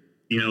school.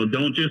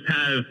 Don't just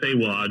say,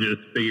 well, I'll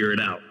just figure it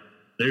out.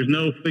 There's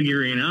no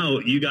figuring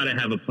out. You got to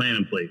have a plan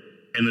in place.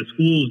 And the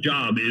school's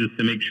job is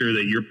to make sure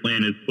that your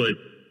plan is put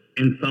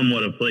in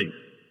somewhat of place.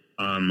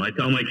 I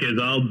tell my kids,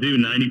 I'll do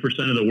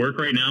 90% of the work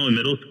right now in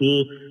middle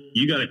school.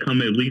 You got to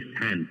come at least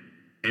 10.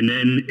 And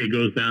then it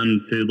goes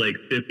down to like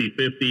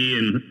 50-50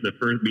 in the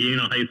first beginning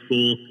of high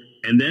school.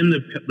 And then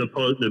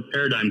the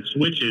paradigm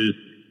switches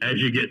as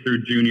you get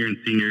through junior and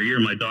senior year.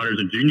 My daughter's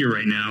a junior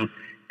right now,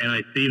 and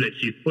I see that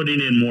she's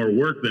putting in more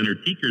work than her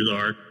teachers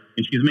are,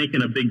 and she's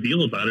making a big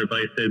deal about it.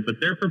 But I said,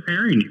 but they're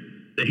preparing you.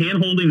 The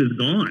hand-holding is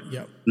gone.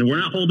 Yep. And we're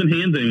not holding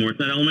hands anymore. It's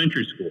not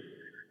elementary school.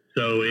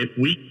 So if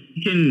we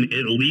can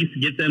at least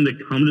get them to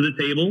come to the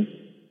table,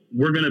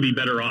 we're going to be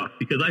better off.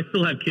 Because I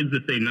still have kids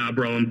that say, nah,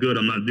 bro, I'm good.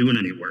 I'm not doing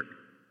any work.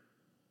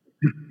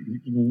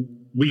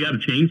 We got to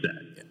change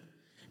that.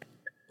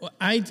 Well,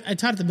 I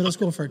taught at the middle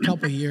school for a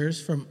couple of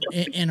years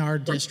in our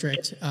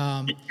district.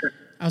 I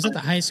was at the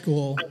high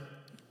school.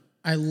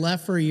 I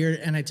left for a year,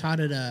 and I taught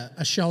at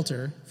a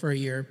shelter for a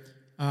year.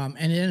 And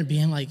it ended up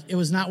being like, it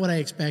was not what I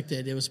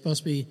expected. It was supposed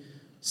to be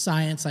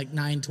science, like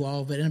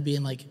 9-12, but it ended up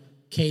being like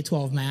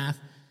K-12 math.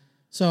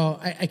 So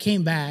I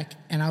came back,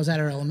 and I was at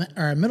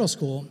our middle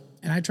school,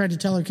 and I tried to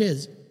tell our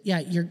kids, yeah,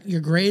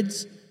 your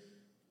grades,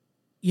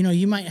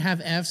 you might have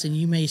Fs, and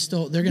you may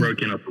still, they're going to...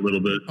 Broken up a little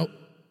bit. Oh,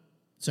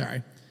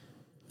 sorry.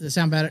 Does it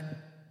sound better?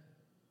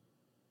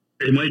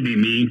 It might be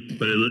me,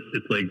 but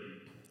it's like...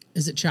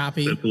 Is it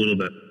choppy? It's a little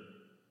bit.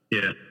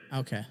 Yeah.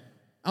 Okay.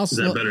 Is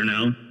that better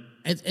now?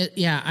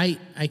 Yeah,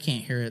 I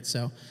can't hear it,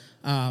 so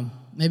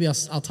maybe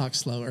I'll talk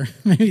slower.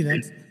 Maybe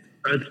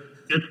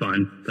it's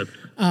fine.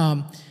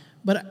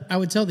 But I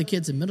would tell the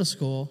kids in middle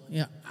school,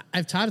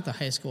 I've taught at the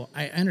high school.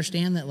 I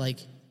understand that like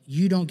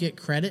you don't get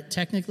credit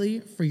technically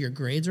for your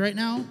grades right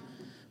now,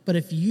 but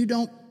if you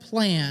don't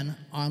plan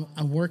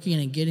on working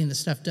and getting the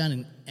stuff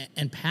done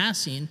and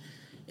passing,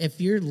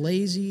 if you're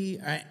lazy,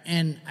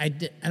 and I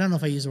don't know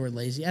if I use the word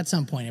lazy. At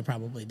some point I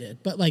probably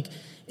did, but like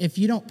if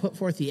you don't put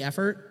forth the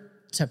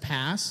effort to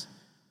pass,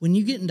 when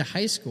you get into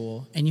high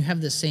school and you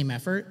have the same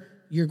effort,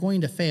 you're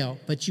going to fail,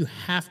 but you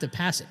have to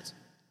pass it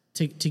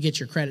to get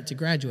your credit to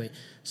graduate.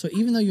 So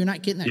even though you're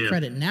not getting that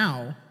credit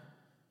now,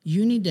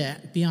 you need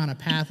to be on a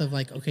path of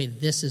like, okay,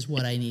 this is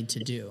what I need to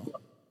do.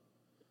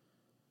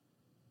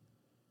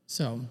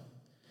 So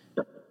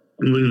I'm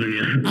losing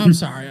you. I'm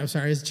sorry.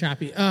 It's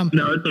choppy.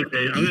 No, it's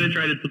okay. I'm going to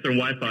try to put their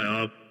Wi-Fi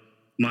off.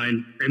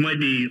 It might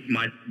be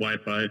my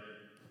Wi-Fi.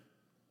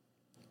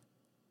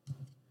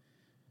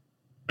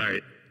 All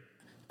right.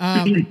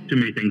 Too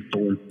many things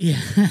stolen. Yeah.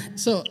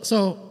 So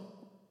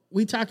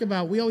we like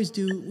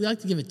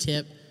to give a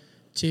tip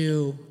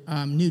to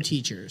new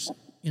teachers,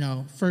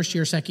 first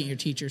year, second year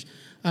teachers.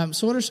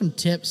 So what are some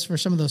tips for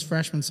some of those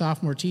freshman,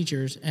 sophomore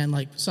teachers and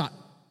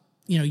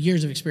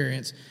years of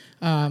experience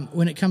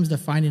when it comes to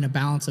finding a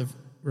balance of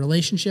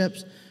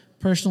relationships,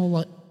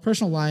 personal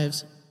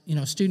lives,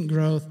 student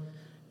growth,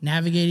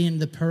 navigating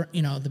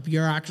the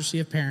bureaucracy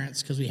of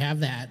parents, because we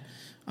have that,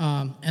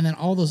 and then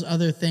all those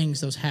other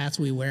things, those hats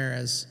we wear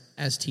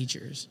as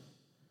teachers.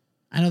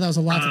 I know that was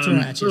a lot to throw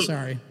at you.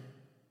 Sorry.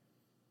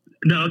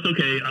 No, it's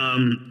okay.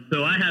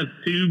 So I have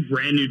 2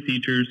 brand new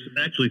teachers,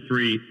 actually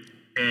 3,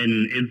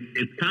 and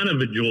it's kind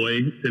of a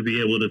joy to be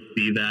able to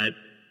see that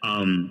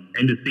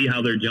and to see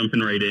how they're jumping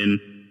right in.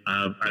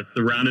 I've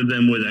surrounded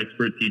them with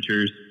expert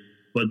teachers,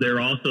 but they're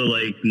also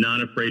like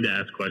not afraid to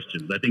ask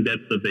questions. I think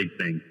that's the big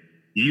thing.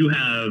 You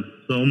have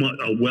so much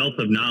a wealth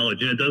of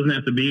knowledge, and it doesn't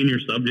have to be in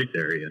your subject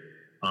area.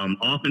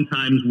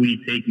 Oftentimes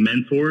we take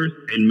mentors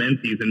and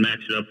mentees and match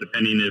it up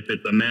depending if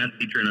it's a math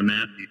teacher and a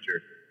math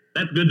teacher.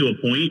 That's good to a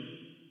point,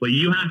 but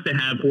you have to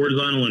have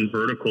horizontal and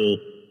vertical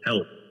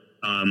help.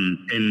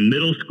 In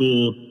middle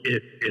school,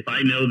 if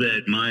I know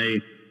that my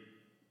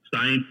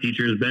science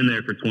teacher has been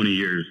there for 20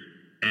 years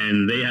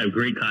and they have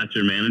great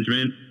classroom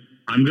management,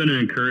 I'm going to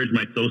encourage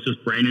my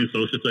brand new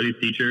social studies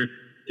teacher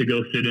to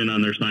go sit in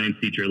on their science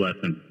teacher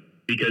lesson,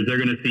 because they're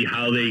going to see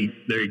how they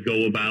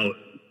go about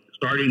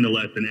starting the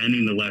lesson,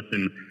 ending the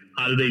lesson.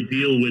 How do they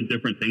deal with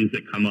different things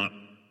that come up?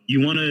 You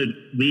want to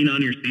lean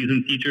on your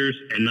seasoned teachers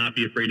and not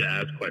be afraid to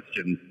ask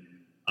questions.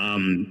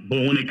 But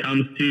when it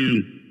comes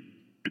to,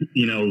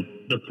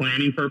 the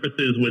planning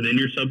purposes within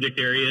your subject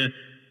area,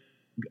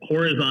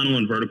 horizontal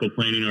and vertical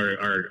planning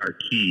are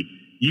key.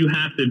 You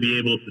have to be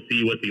able to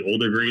see what the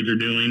older grades are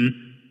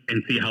doing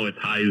and see how it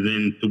ties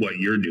into what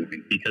you're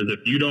doing. Because if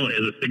you don't, as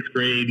a 6th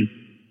grade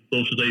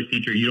social studies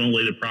teacher, you don't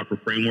lay the proper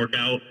framework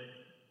out,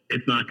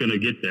 it's not going to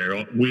get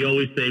there. We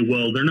always say,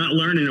 well, they're not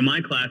learning in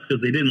my class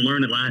because they didn't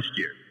learn it last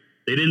year.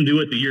 They didn't do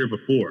it the year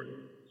before.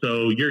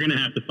 So you're going to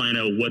have to find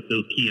out what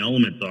those key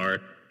elements are.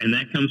 And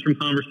that comes from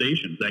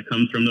conversations. That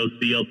comes from those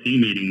CLT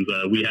meetings.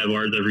 We have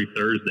ours every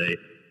Thursday.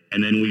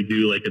 And then we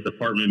do like a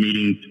department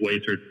meeting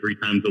twice or 3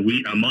 times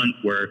a month,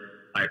 where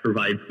I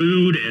provide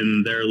food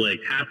and they're like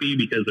happy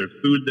because there's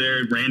food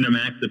there, random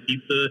acts of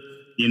pizza,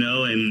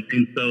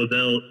 and so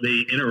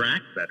they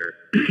interact better.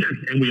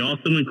 And we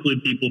also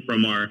include people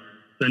from our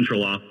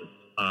central office,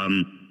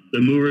 the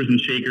movers and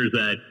shakers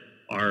that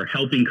are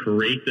helping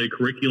create the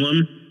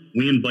curriculum.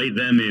 We invite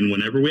them in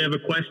whenever we have a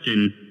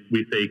question.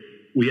 We say,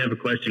 we have a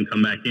question,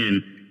 come back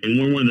in. And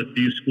we're one of the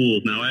few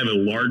schools. Now I have a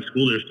large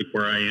school district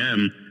where I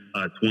am,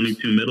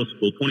 21 middle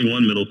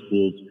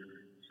schools.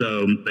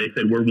 So they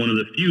said we're one of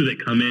the few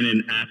that come in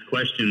and ask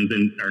questions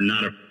and are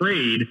not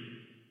afraid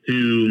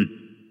to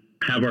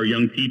have our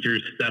young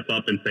teachers step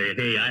up and say,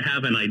 hey, I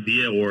have an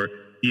idea, or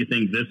do you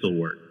think this will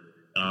work?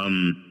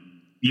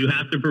 You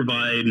have to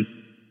provide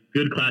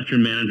good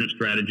classroom management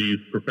strategies,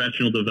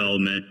 professional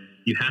development.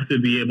 You have to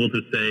be able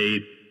to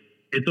say,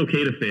 it's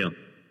okay to fail.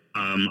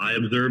 I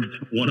observed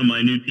one of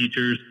my new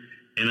teachers,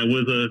 and it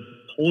was a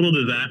total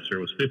disaster.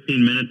 It was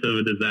 15 minutes of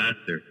a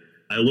disaster.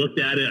 I looked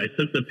at it, I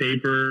took the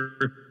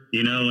paper,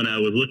 and I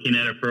was looking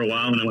at it for a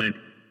while, and I went,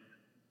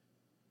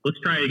 let's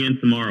try it again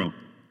tomorrow.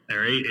 All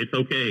right, it's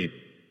okay.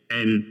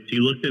 And she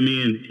looked at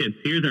me, and she had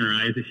tears in her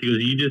eyes, and she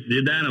goes, you just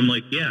did that? I'm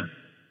like, yeah,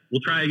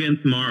 we'll try again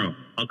tomorrow.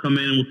 I'll come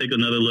in and we'll take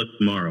another look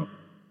tomorrow,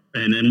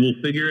 and then we'll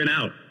figure it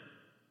out.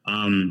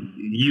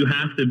 You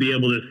have to be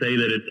able to say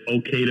that it's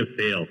okay to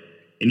fail.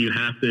 And you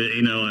have to,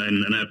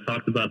 and I've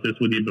talked about this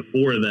with you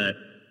before, that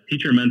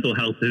teacher mental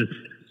health is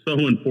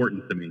so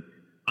important to me.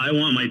 I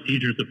want my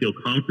teachers to feel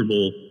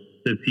comfortable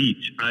to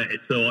teach.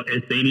 So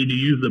if they need to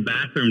use the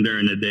bathroom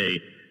during the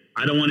day,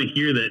 I don't want to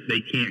hear that they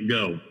can't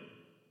go.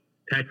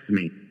 Text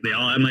me. They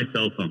all have my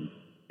cell phone.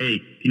 Hey,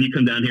 can you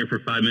come down here for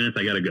 5 minutes?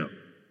 I got to go.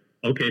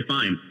 Okay,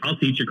 fine. I'll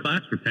teach your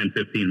class for 10,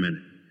 15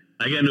 minutes.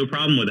 I got no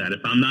problem with that.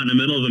 If I'm not in the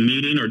middle of a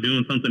meeting or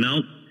doing something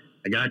else,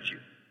 I got you.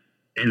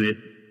 And if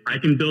I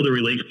can build a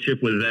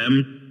relationship with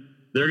them,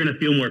 they're going to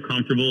feel more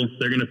comfortable.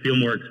 They're going to feel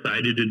more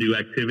excited to do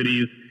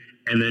activities,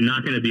 and they're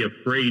not going to be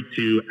afraid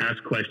to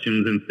ask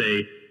questions and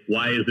say,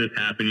 why is this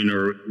happening,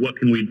 or what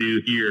can we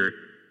do here?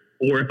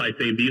 Or if I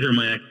say, these are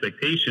my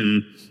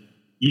expectations,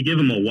 you give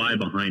them a why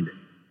behind it.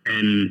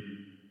 And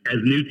as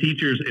new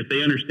teachers, if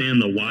they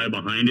understand the why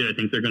behind it, I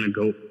think they're going to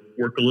go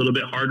work a little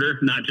bit harder,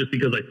 not just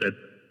because I said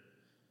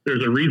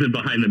there's a reason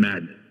behind the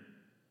madness.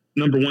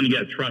 Number one, you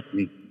got to trust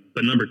me.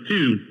 But number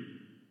two,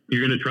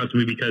 you're going to trust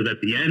me because at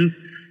the end,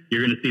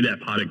 you're going to see that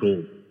pot of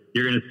gold.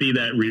 You're going to see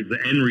that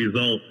the end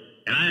result.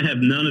 And I have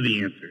none of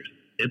the answers.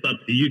 It's up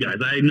to you guys.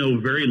 I know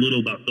very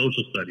little about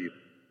social studies,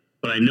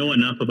 but I know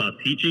enough about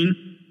teaching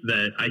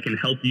that I can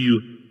help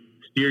you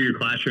steer your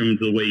classroom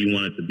the way you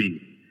want it to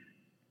be.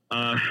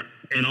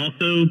 And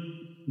also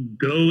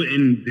go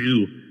and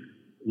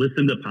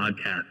listen to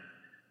podcasts,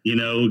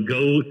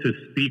 go to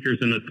speakers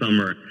in the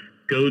summer,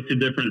 go to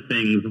different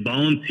things,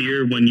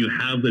 volunteer when you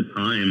have the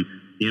time.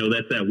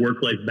 That's that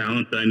work-life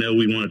balance that I know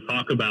we want to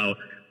talk about,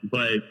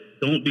 but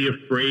don't be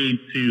afraid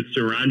to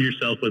surround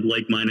yourself with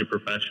like-minded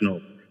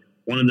professionals.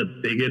 One of the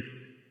biggest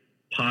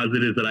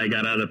positives that I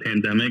got out of the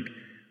pandemic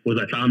was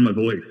I found my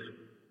voice.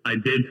 I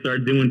did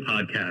start doing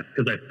podcasts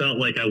because I felt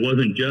like I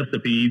wasn't just a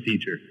PE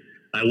teacher.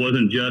 I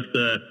wasn't just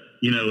a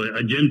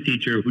gym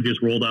teacher who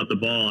just rolled out the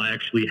ball. I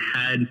actually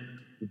had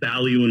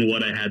value in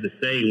what I had to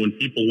say. When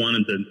people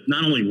wanted to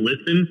not only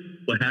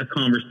listen, but have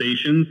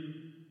conversations,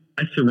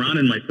 I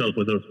surrounded myself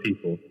with those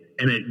people,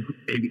 and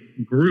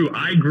it grew.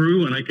 I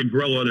grew, and I could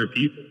grow other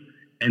people.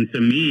 And to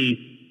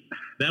me,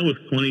 that was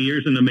 20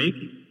 years in the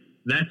making.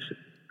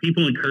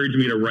 People encouraged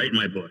me to write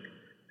my book,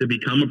 to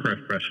become a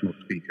professional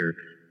speaker,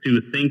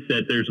 to think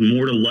that there's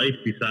more to life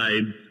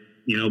besides,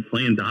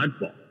 playing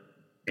dodgeball,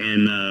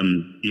 and,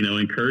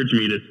 encouraged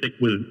me to stick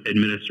with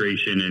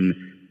administration and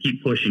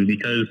keep pushing,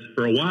 because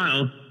for a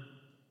while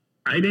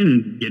I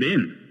didn't get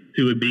in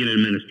to being an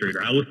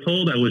administrator. I was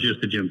told I was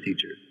just a gym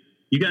teacher.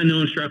 You got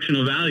no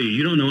instructional value.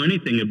 You don't know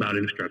anything about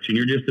instruction.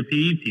 You're just a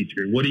PE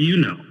teacher. What do you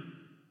know?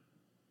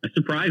 I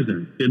surprised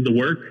them, did the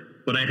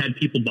work, but I had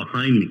people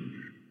behind me.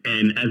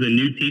 And as a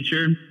new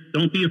teacher,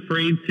 don't be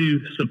afraid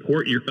to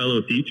support your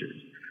fellow teachers.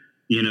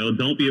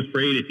 Don't be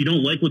afraid. If you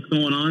don't like what's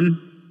going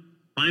on,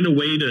 find a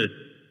way to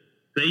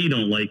say you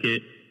don't like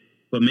it,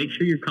 but make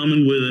sure you're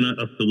coming with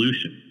a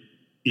solution.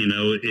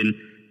 And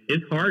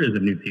it's hard as a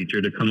new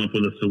teacher to come up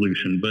with a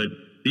solution, but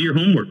do your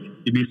homework.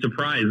 You'd be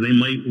surprised. They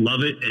might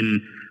love it,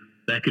 and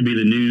that could be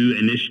the new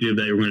initiative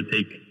that we're going to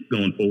take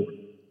going forward.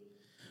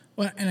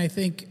 Well, and I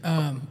think,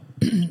 and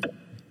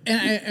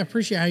I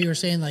appreciate how you were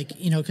saying,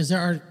 because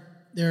there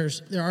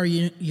are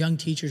young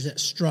teachers that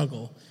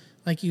struggle,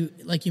 like you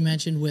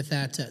mentioned with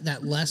that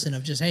lesson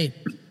of just, hey,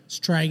 let's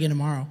try again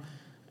tomorrow.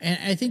 And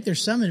I think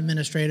there's some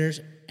administrators,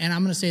 and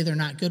I'm going to say they're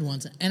not good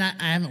ones, and I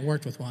haven't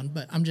worked with one,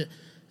 but I'm just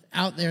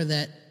out there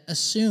that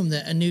assume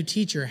that a new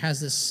teacher has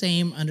the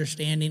same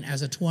understanding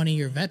as a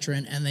 20-year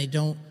veteran, and they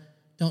don't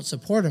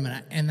support them.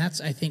 And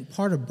that's, I think,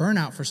 part of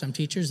burnout for some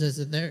teachers is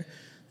that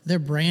they're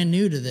brand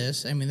new to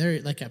this. I mean,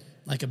 they're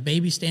like a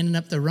baby standing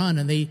up to run,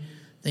 and they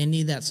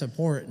need that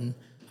support. And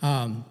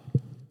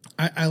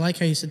I like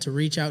how you said to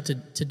reach out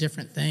to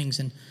different things.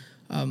 And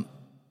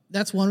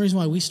that's one reason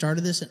why we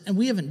started this, and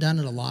we haven't done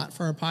it a lot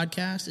for our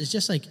podcast. It's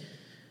just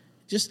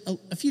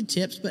a few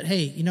tips, but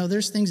hey,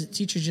 there's things that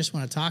teachers just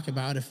want to talk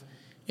about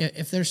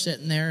if they're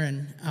sitting there,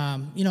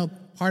 and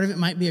part of it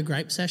might be a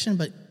gripe session,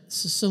 but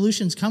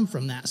solutions come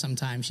from that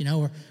sometimes,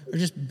 or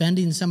just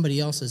bending somebody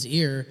else's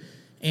ear.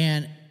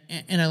 And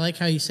I like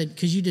how you said,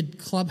 because you did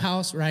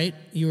Clubhouse, right?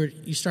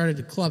 You started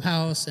a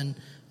Clubhouse, and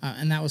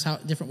that was how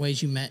different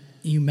ways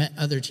you met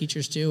other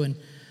teachers too. And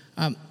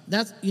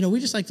that's, we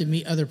just like to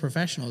meet other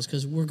professionals,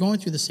 because we're going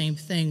through the same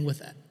thing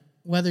with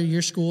whether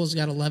your school's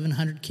got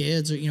 1,100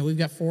 kids, or we've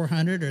got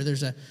 400, or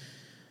there's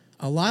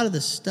a lot of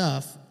the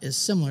stuff is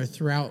similar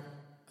throughout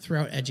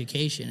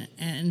education.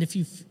 And if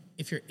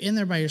you're in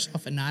there by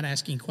yourself and not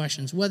asking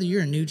questions, whether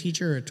you're a new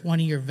teacher or a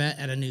 20-year vet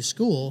at a new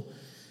school,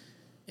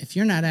 if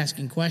you're not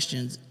asking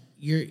questions,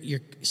 you're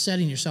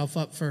setting yourself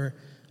up for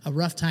a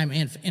rough time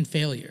and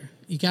failure.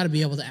 You got to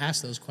be able to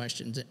ask those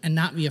questions and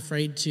not be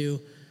afraid to,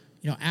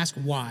 ask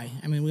why.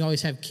 I mean, we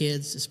always have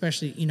kids,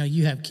 especially,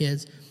 you have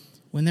kids.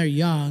 When they're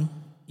young,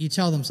 you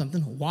tell them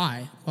something,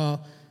 why?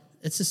 Well,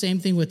 it's the same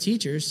thing with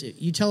teachers.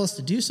 You tell us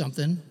to do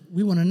something,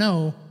 we want to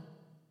know,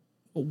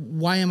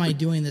 why am I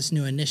doing this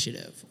new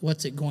initiative?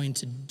 What's it going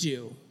to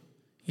do?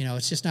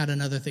 It's just not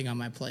another thing on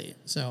my plate.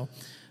 So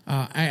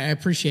I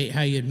appreciate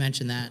how you had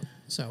mentioned that.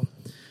 So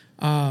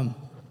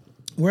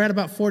we're at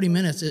about 40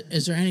 minutes.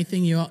 Is there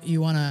anything you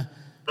want to...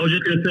 I was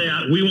just going to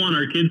say, we want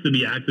our kids to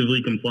be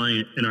actively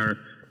compliant in our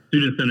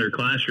student-centered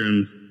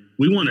classrooms.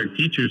 We want our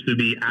teachers to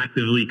be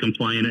actively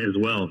compliant as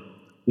well.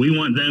 We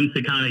want them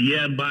to kind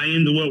of, buy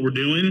into what we're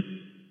doing,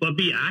 but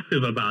be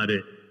active about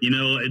it.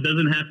 It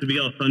doesn't have to be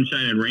all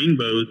sunshine and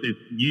rainbows. If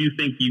you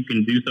think you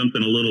can do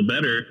something a little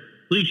better,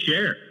 please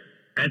share.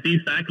 At these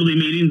faculty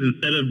meetings,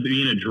 instead of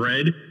being a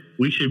dread,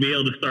 we should be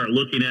able to start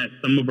looking at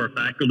some of our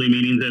faculty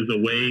meetings as a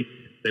way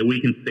that we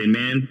can say,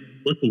 man,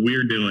 look what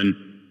we're doing.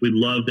 We'd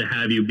love to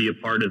have you be a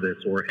part of this.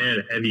 Or, hey,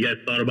 have you guys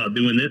thought about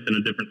doing this in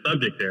a different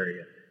subject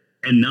area?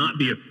 And not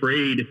be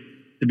afraid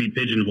to be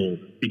pigeonholed,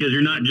 because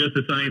you're not just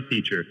a science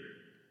teacher.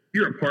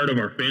 You're a part of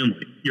our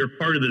family. You're a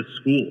part of this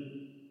school.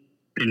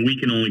 And we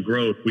can only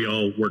grow if we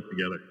all work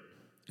together.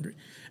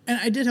 And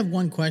I did have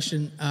one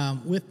question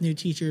with new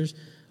teachers,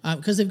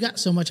 because they've got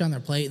so much on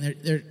their plate,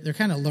 and they're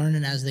kind of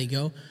learning as they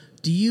go.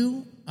 Do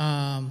you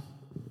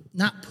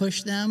not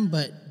push them,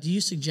 but do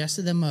you suggest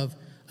to them of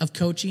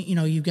coaching?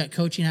 You've got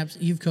coaching apps.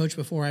 You've coached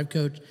before. I've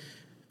coached.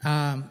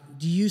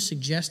 Do you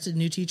suggest to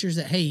new teachers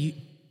that, hey,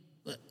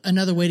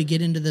 another way to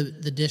get into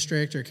the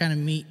district or kind of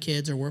meet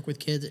kids or work with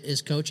kids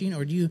is coaching?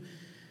 Or do you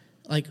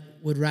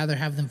would rather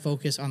have them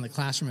focus on the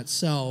classroom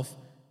itself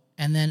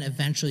and then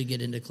eventually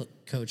get into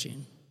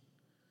coaching?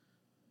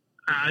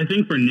 I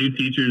think for new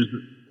teachers,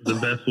 the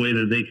best way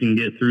that they can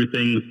get through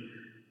things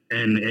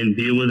and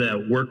deal with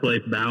that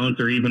work-life balance,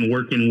 or even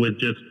working with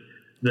just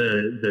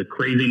the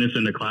craziness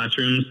in the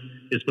classrooms,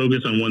 is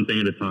focus on one thing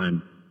at a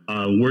time.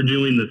 We're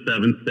doing the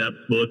 7 Steps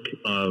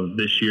book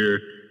this year,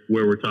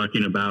 where we're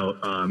talking about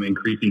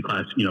increasing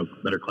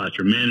better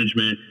classroom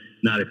management,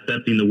 not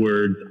accepting the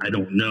words "I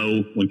don't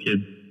know" when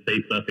kids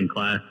say stuff in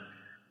class.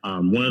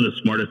 One of the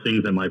smartest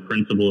things that my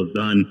principal has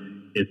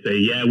done is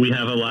say, we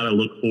have a lot of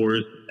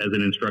look-fors as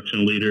an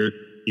instructional leader.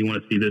 You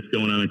want to see this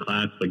going on in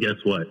class, but guess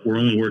what? We're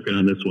only working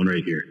on this one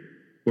right here.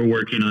 We're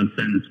working on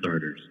sentence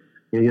starters.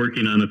 We're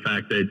working on the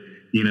fact that,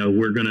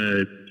 we're going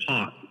to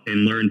talk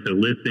and learn to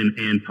listen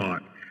and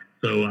talk.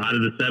 So out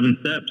of the 7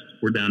 steps,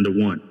 we're down to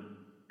 1.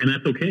 And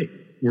that's okay.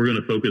 We're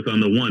going to focus on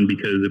the 1,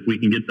 because if we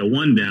can get the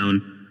 1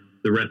 down,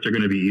 the rest are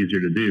going to be easier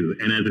to do.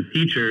 And as a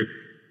teacher,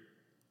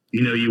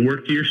 you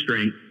work to your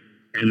strengths,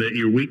 and that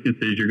your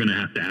weaknesses, you're going to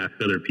have to ask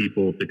other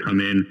people to come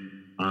in.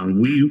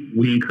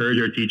 We encourage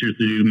our teachers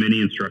to do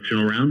mini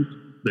instructional rounds.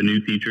 The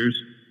new teachers,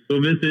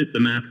 go visit the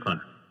math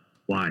class.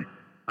 Why?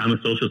 I'm a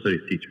social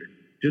studies teacher.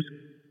 Just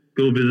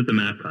go visit the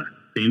math class.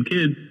 Same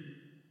kids,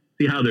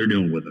 see how they're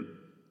doing with them.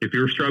 If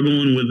you're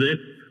struggling with this,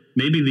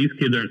 maybe these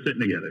kids aren't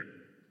sitting together.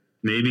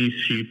 Maybe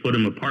she put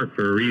them apart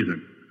for a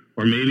reason.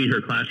 Or maybe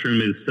her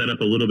classroom is set up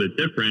a little bit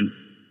different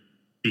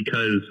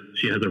because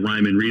she has a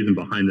rhyme and reason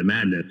behind the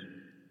madness.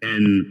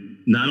 And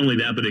not only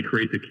that, but it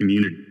creates a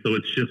community. So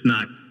it's just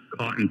not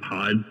caught in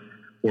pods,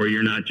 or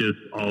you're not just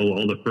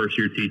all the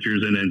first-year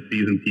teachers and then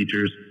seasoned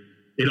teachers.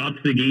 It ups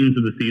the games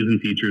of the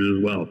seasoned teachers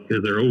as well,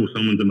 because they're,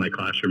 someone's in my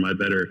classroom, I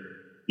better,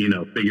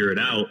 figure it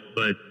out.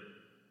 But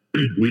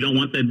we don't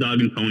want that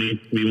dog and pony.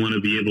 We want to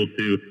be able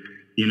to,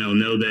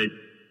 know that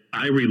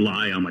I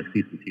rely on my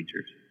seasoned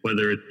teachers,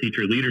 whether it's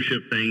teacher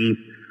leadership things,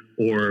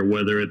 or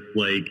whether it's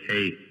like,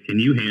 hey, can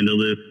you handle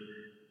this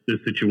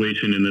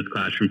situation in this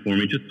classroom for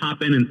me? Just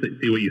pop in and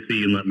see what you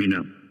see and let me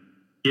know.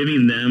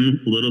 Giving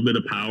them a little bit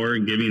of power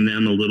and giving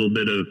them a little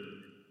bit of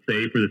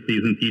say for the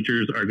seasoned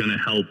teachers are going to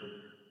help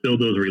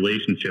build those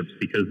relationships,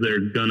 because they're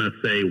going to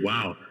say,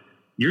 wow,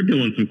 you're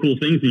doing some cool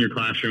things in your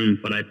classroom,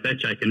 but I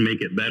bet you I can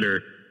make it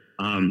better.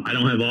 I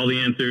don't have all the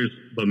answers,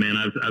 but man,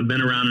 I've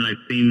been around and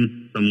I've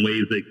seen some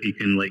ways that you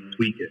can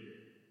tweak it.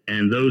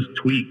 And those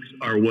tweaks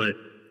are what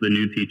the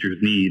new teachers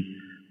need.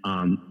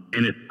 And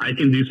if I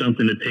can do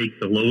something to take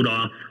the load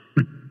off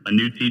a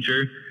new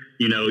teacher,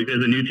 you know,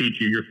 as a new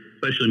teacher, you're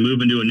especially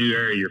moving to a new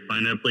area, you're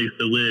finding a place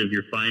to live,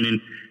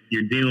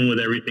 you're dealing with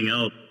everything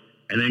else,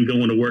 and then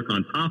going to work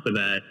on top of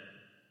that.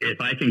 If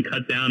I can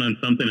cut down on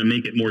something and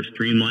make it more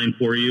streamlined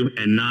for you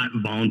and not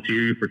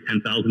volunteer you for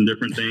 10,000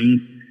 different things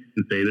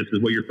and say, this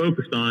is what you're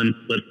focused on,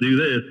 let's do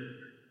this,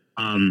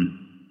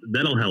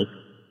 that'll help.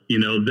 You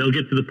know, they'll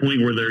get to the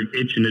point where they're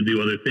itching to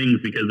do other things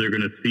because they're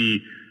going to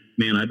see,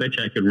 man, I bet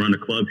you I could run a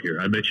club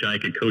here. I bet you I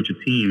could coach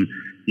a team,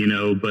 you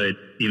know, but,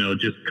 you know,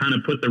 just kind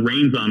of put the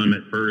reins on them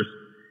at first,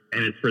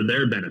 and it's for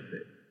their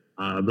benefit.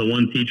 The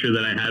one teacher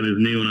that I have is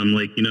new, and I'm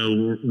like, you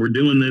know, we're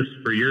doing this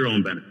for your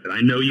own benefit.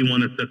 I know you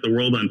want to set the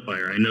world on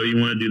fire. I know you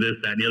want to do this,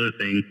 that, and the other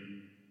thing.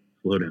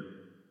 Slow down.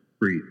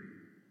 Breathe.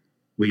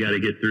 We got to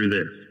get through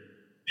this.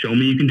 Show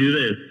me you can do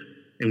this,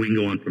 and we can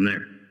go on from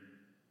there.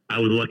 I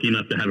was lucky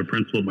enough to have a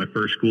principal at my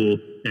first school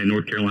in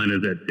North Carolina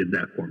that did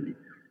that for me.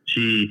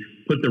 She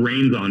put the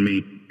reins on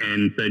me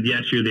and said,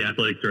 yes, you're the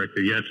athletic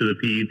director. Yes, you're the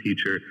PE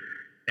teacher.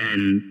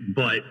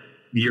 But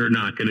you're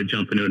not going to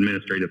jump into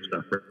administrative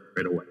stuff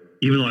right away.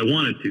 Even though I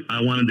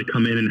wanted to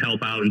come in and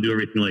help out and do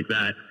everything like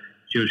that.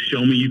 She goes,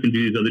 show me you can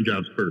do these other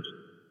jobs first.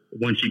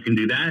 Once you can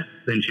do that,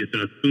 then she's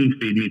going to spoon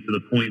feed me to the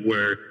point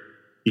where,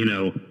 you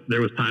know, there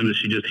was times that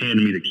she just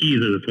handed me the keys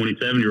as a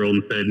 27-year-old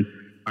and said,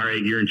 all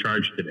right, you're in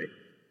charge today.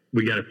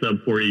 We got a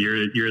sub for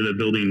you. You're the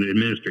building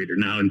administrator.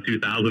 Now in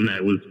 2000,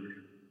 that was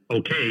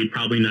okay.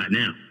 Probably not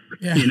now.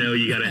 Yeah. You know,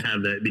 you got to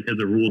have that because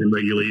of rules and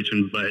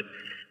regulations. But,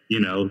 you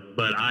know,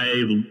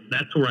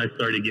 that's where I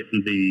started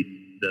getting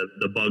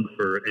the bug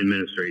for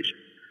administration,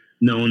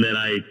 knowing that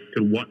I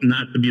could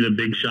not to be the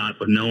big shot,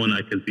 but knowing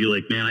I could be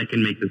like, man, I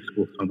can make this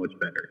school so much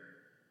better.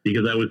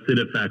 Because I would sit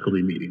at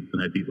faculty meetings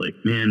and I'd be like,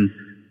 man,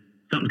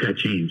 something's got to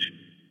change.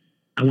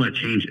 I want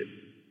to change it,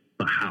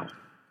 but how?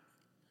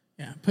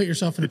 Yeah, put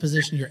yourself in a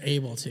position you're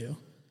able to.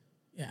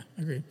 Yeah,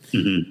 agreed.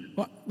 Mm-hmm.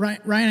 Well,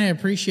 Ryan, I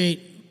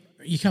appreciate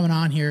you coming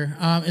on here.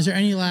 Is there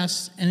any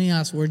last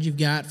words you've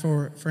got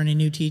for any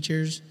new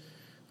teachers,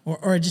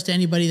 or just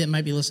anybody that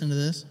might be listening to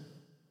this?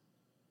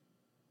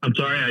 I'm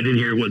sorry, I didn't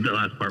hear what the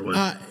last part was.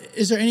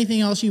 Is there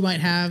anything else you might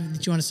have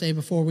that you want to say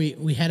before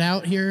we head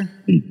out here?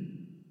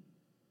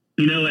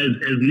 You know, as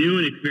new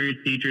and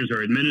experienced teachers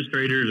or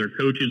administrators or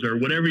coaches or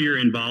whatever you're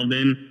involved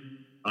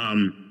in,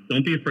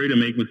 don't be afraid to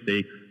make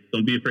mistakes.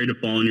 Don't be afraid to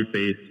fall on your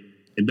face,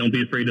 and don't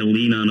be afraid to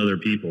lean on other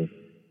people.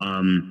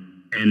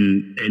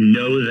 And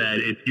know that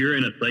if you're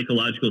in a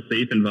psychological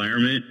safe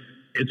environment,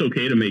 it's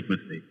okay to make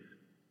mistakes.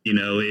 You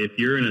know, if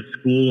you're in a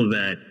school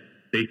that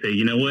they say,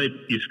 you know what,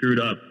 you screwed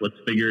up, let's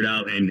figure it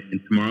out, and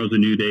tomorrow's a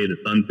new day, the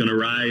sun's going to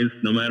rise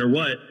no matter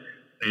what,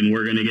 and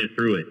we're going to get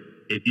through it.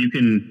 If you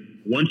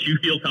can, once you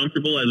feel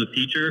comfortable as a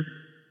teacher,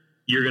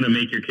 you're going to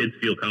make your kids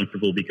feel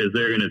comfortable because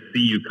they're going to see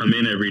you come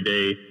in every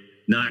day,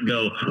 not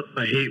go,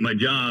 I hate my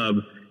job.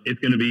 It's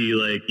going to be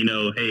like, you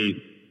know,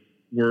 hey,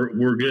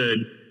 we're good,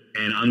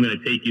 and I'm going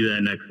to take you to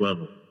that next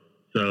level.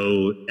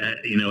 So,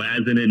 you know,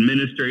 as an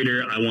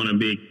administrator, I want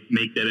to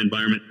make that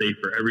environment safe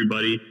for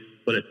everybody,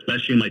 but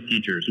especially my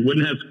teachers.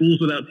 Wouldn't have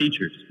schools without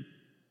teachers.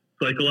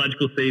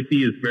 Psychological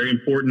safety is very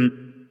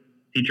important.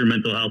 Teacher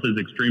mental health is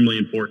extremely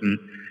important.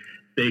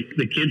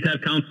 The kids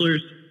have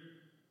counselors.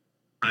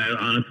 I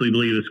honestly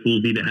believe the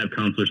schools need to have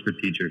counselors for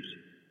teachers.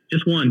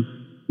 Just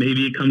one.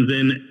 Maybe it comes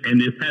in and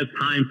this has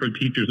time for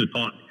teachers to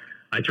talk.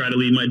 I try to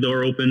leave my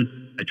door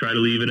open. I try to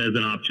leave it as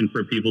an option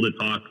for people to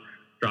talk,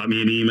 drop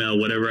me an email,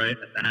 whatever I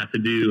have to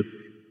do,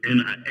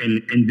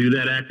 and do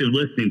that active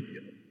listening skill.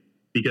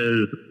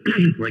 Because,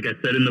 like I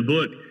said in the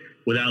book,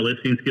 without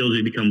listening skills,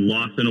 you become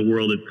lost in a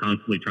world that's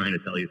constantly trying to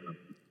tell you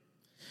something.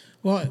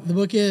 Well, the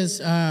book is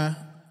The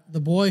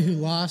Boy Who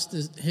Lost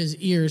His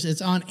Ears.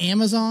 It's on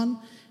Amazon.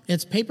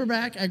 It's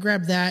paperback. I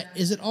grabbed that.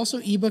 Is it also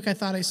ebook? I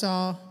thought I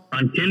saw.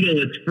 On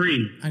Kindle, it's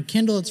free. On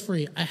Kindle, it's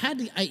free. I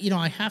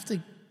have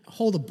to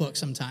hold a book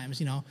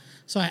sometimes,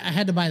 so I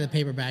had to buy the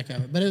paperback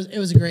of it. But it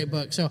was a great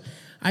book. So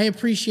I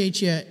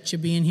appreciate you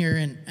being here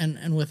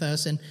and with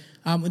us, and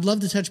we'd love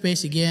to touch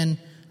base again,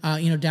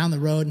 down the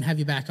road and have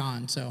you back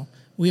on. So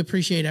we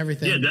appreciate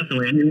everything. Yeah,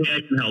 definitely. Any way I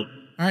can help.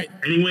 All right.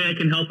 Any way I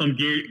can help, I'm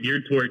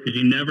geared toward it because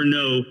you never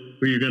know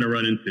who you're going to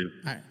run into.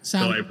 All right. So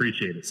I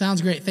appreciate it.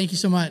 Sounds great. Thank you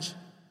so much.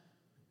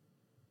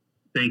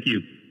 Thank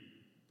you.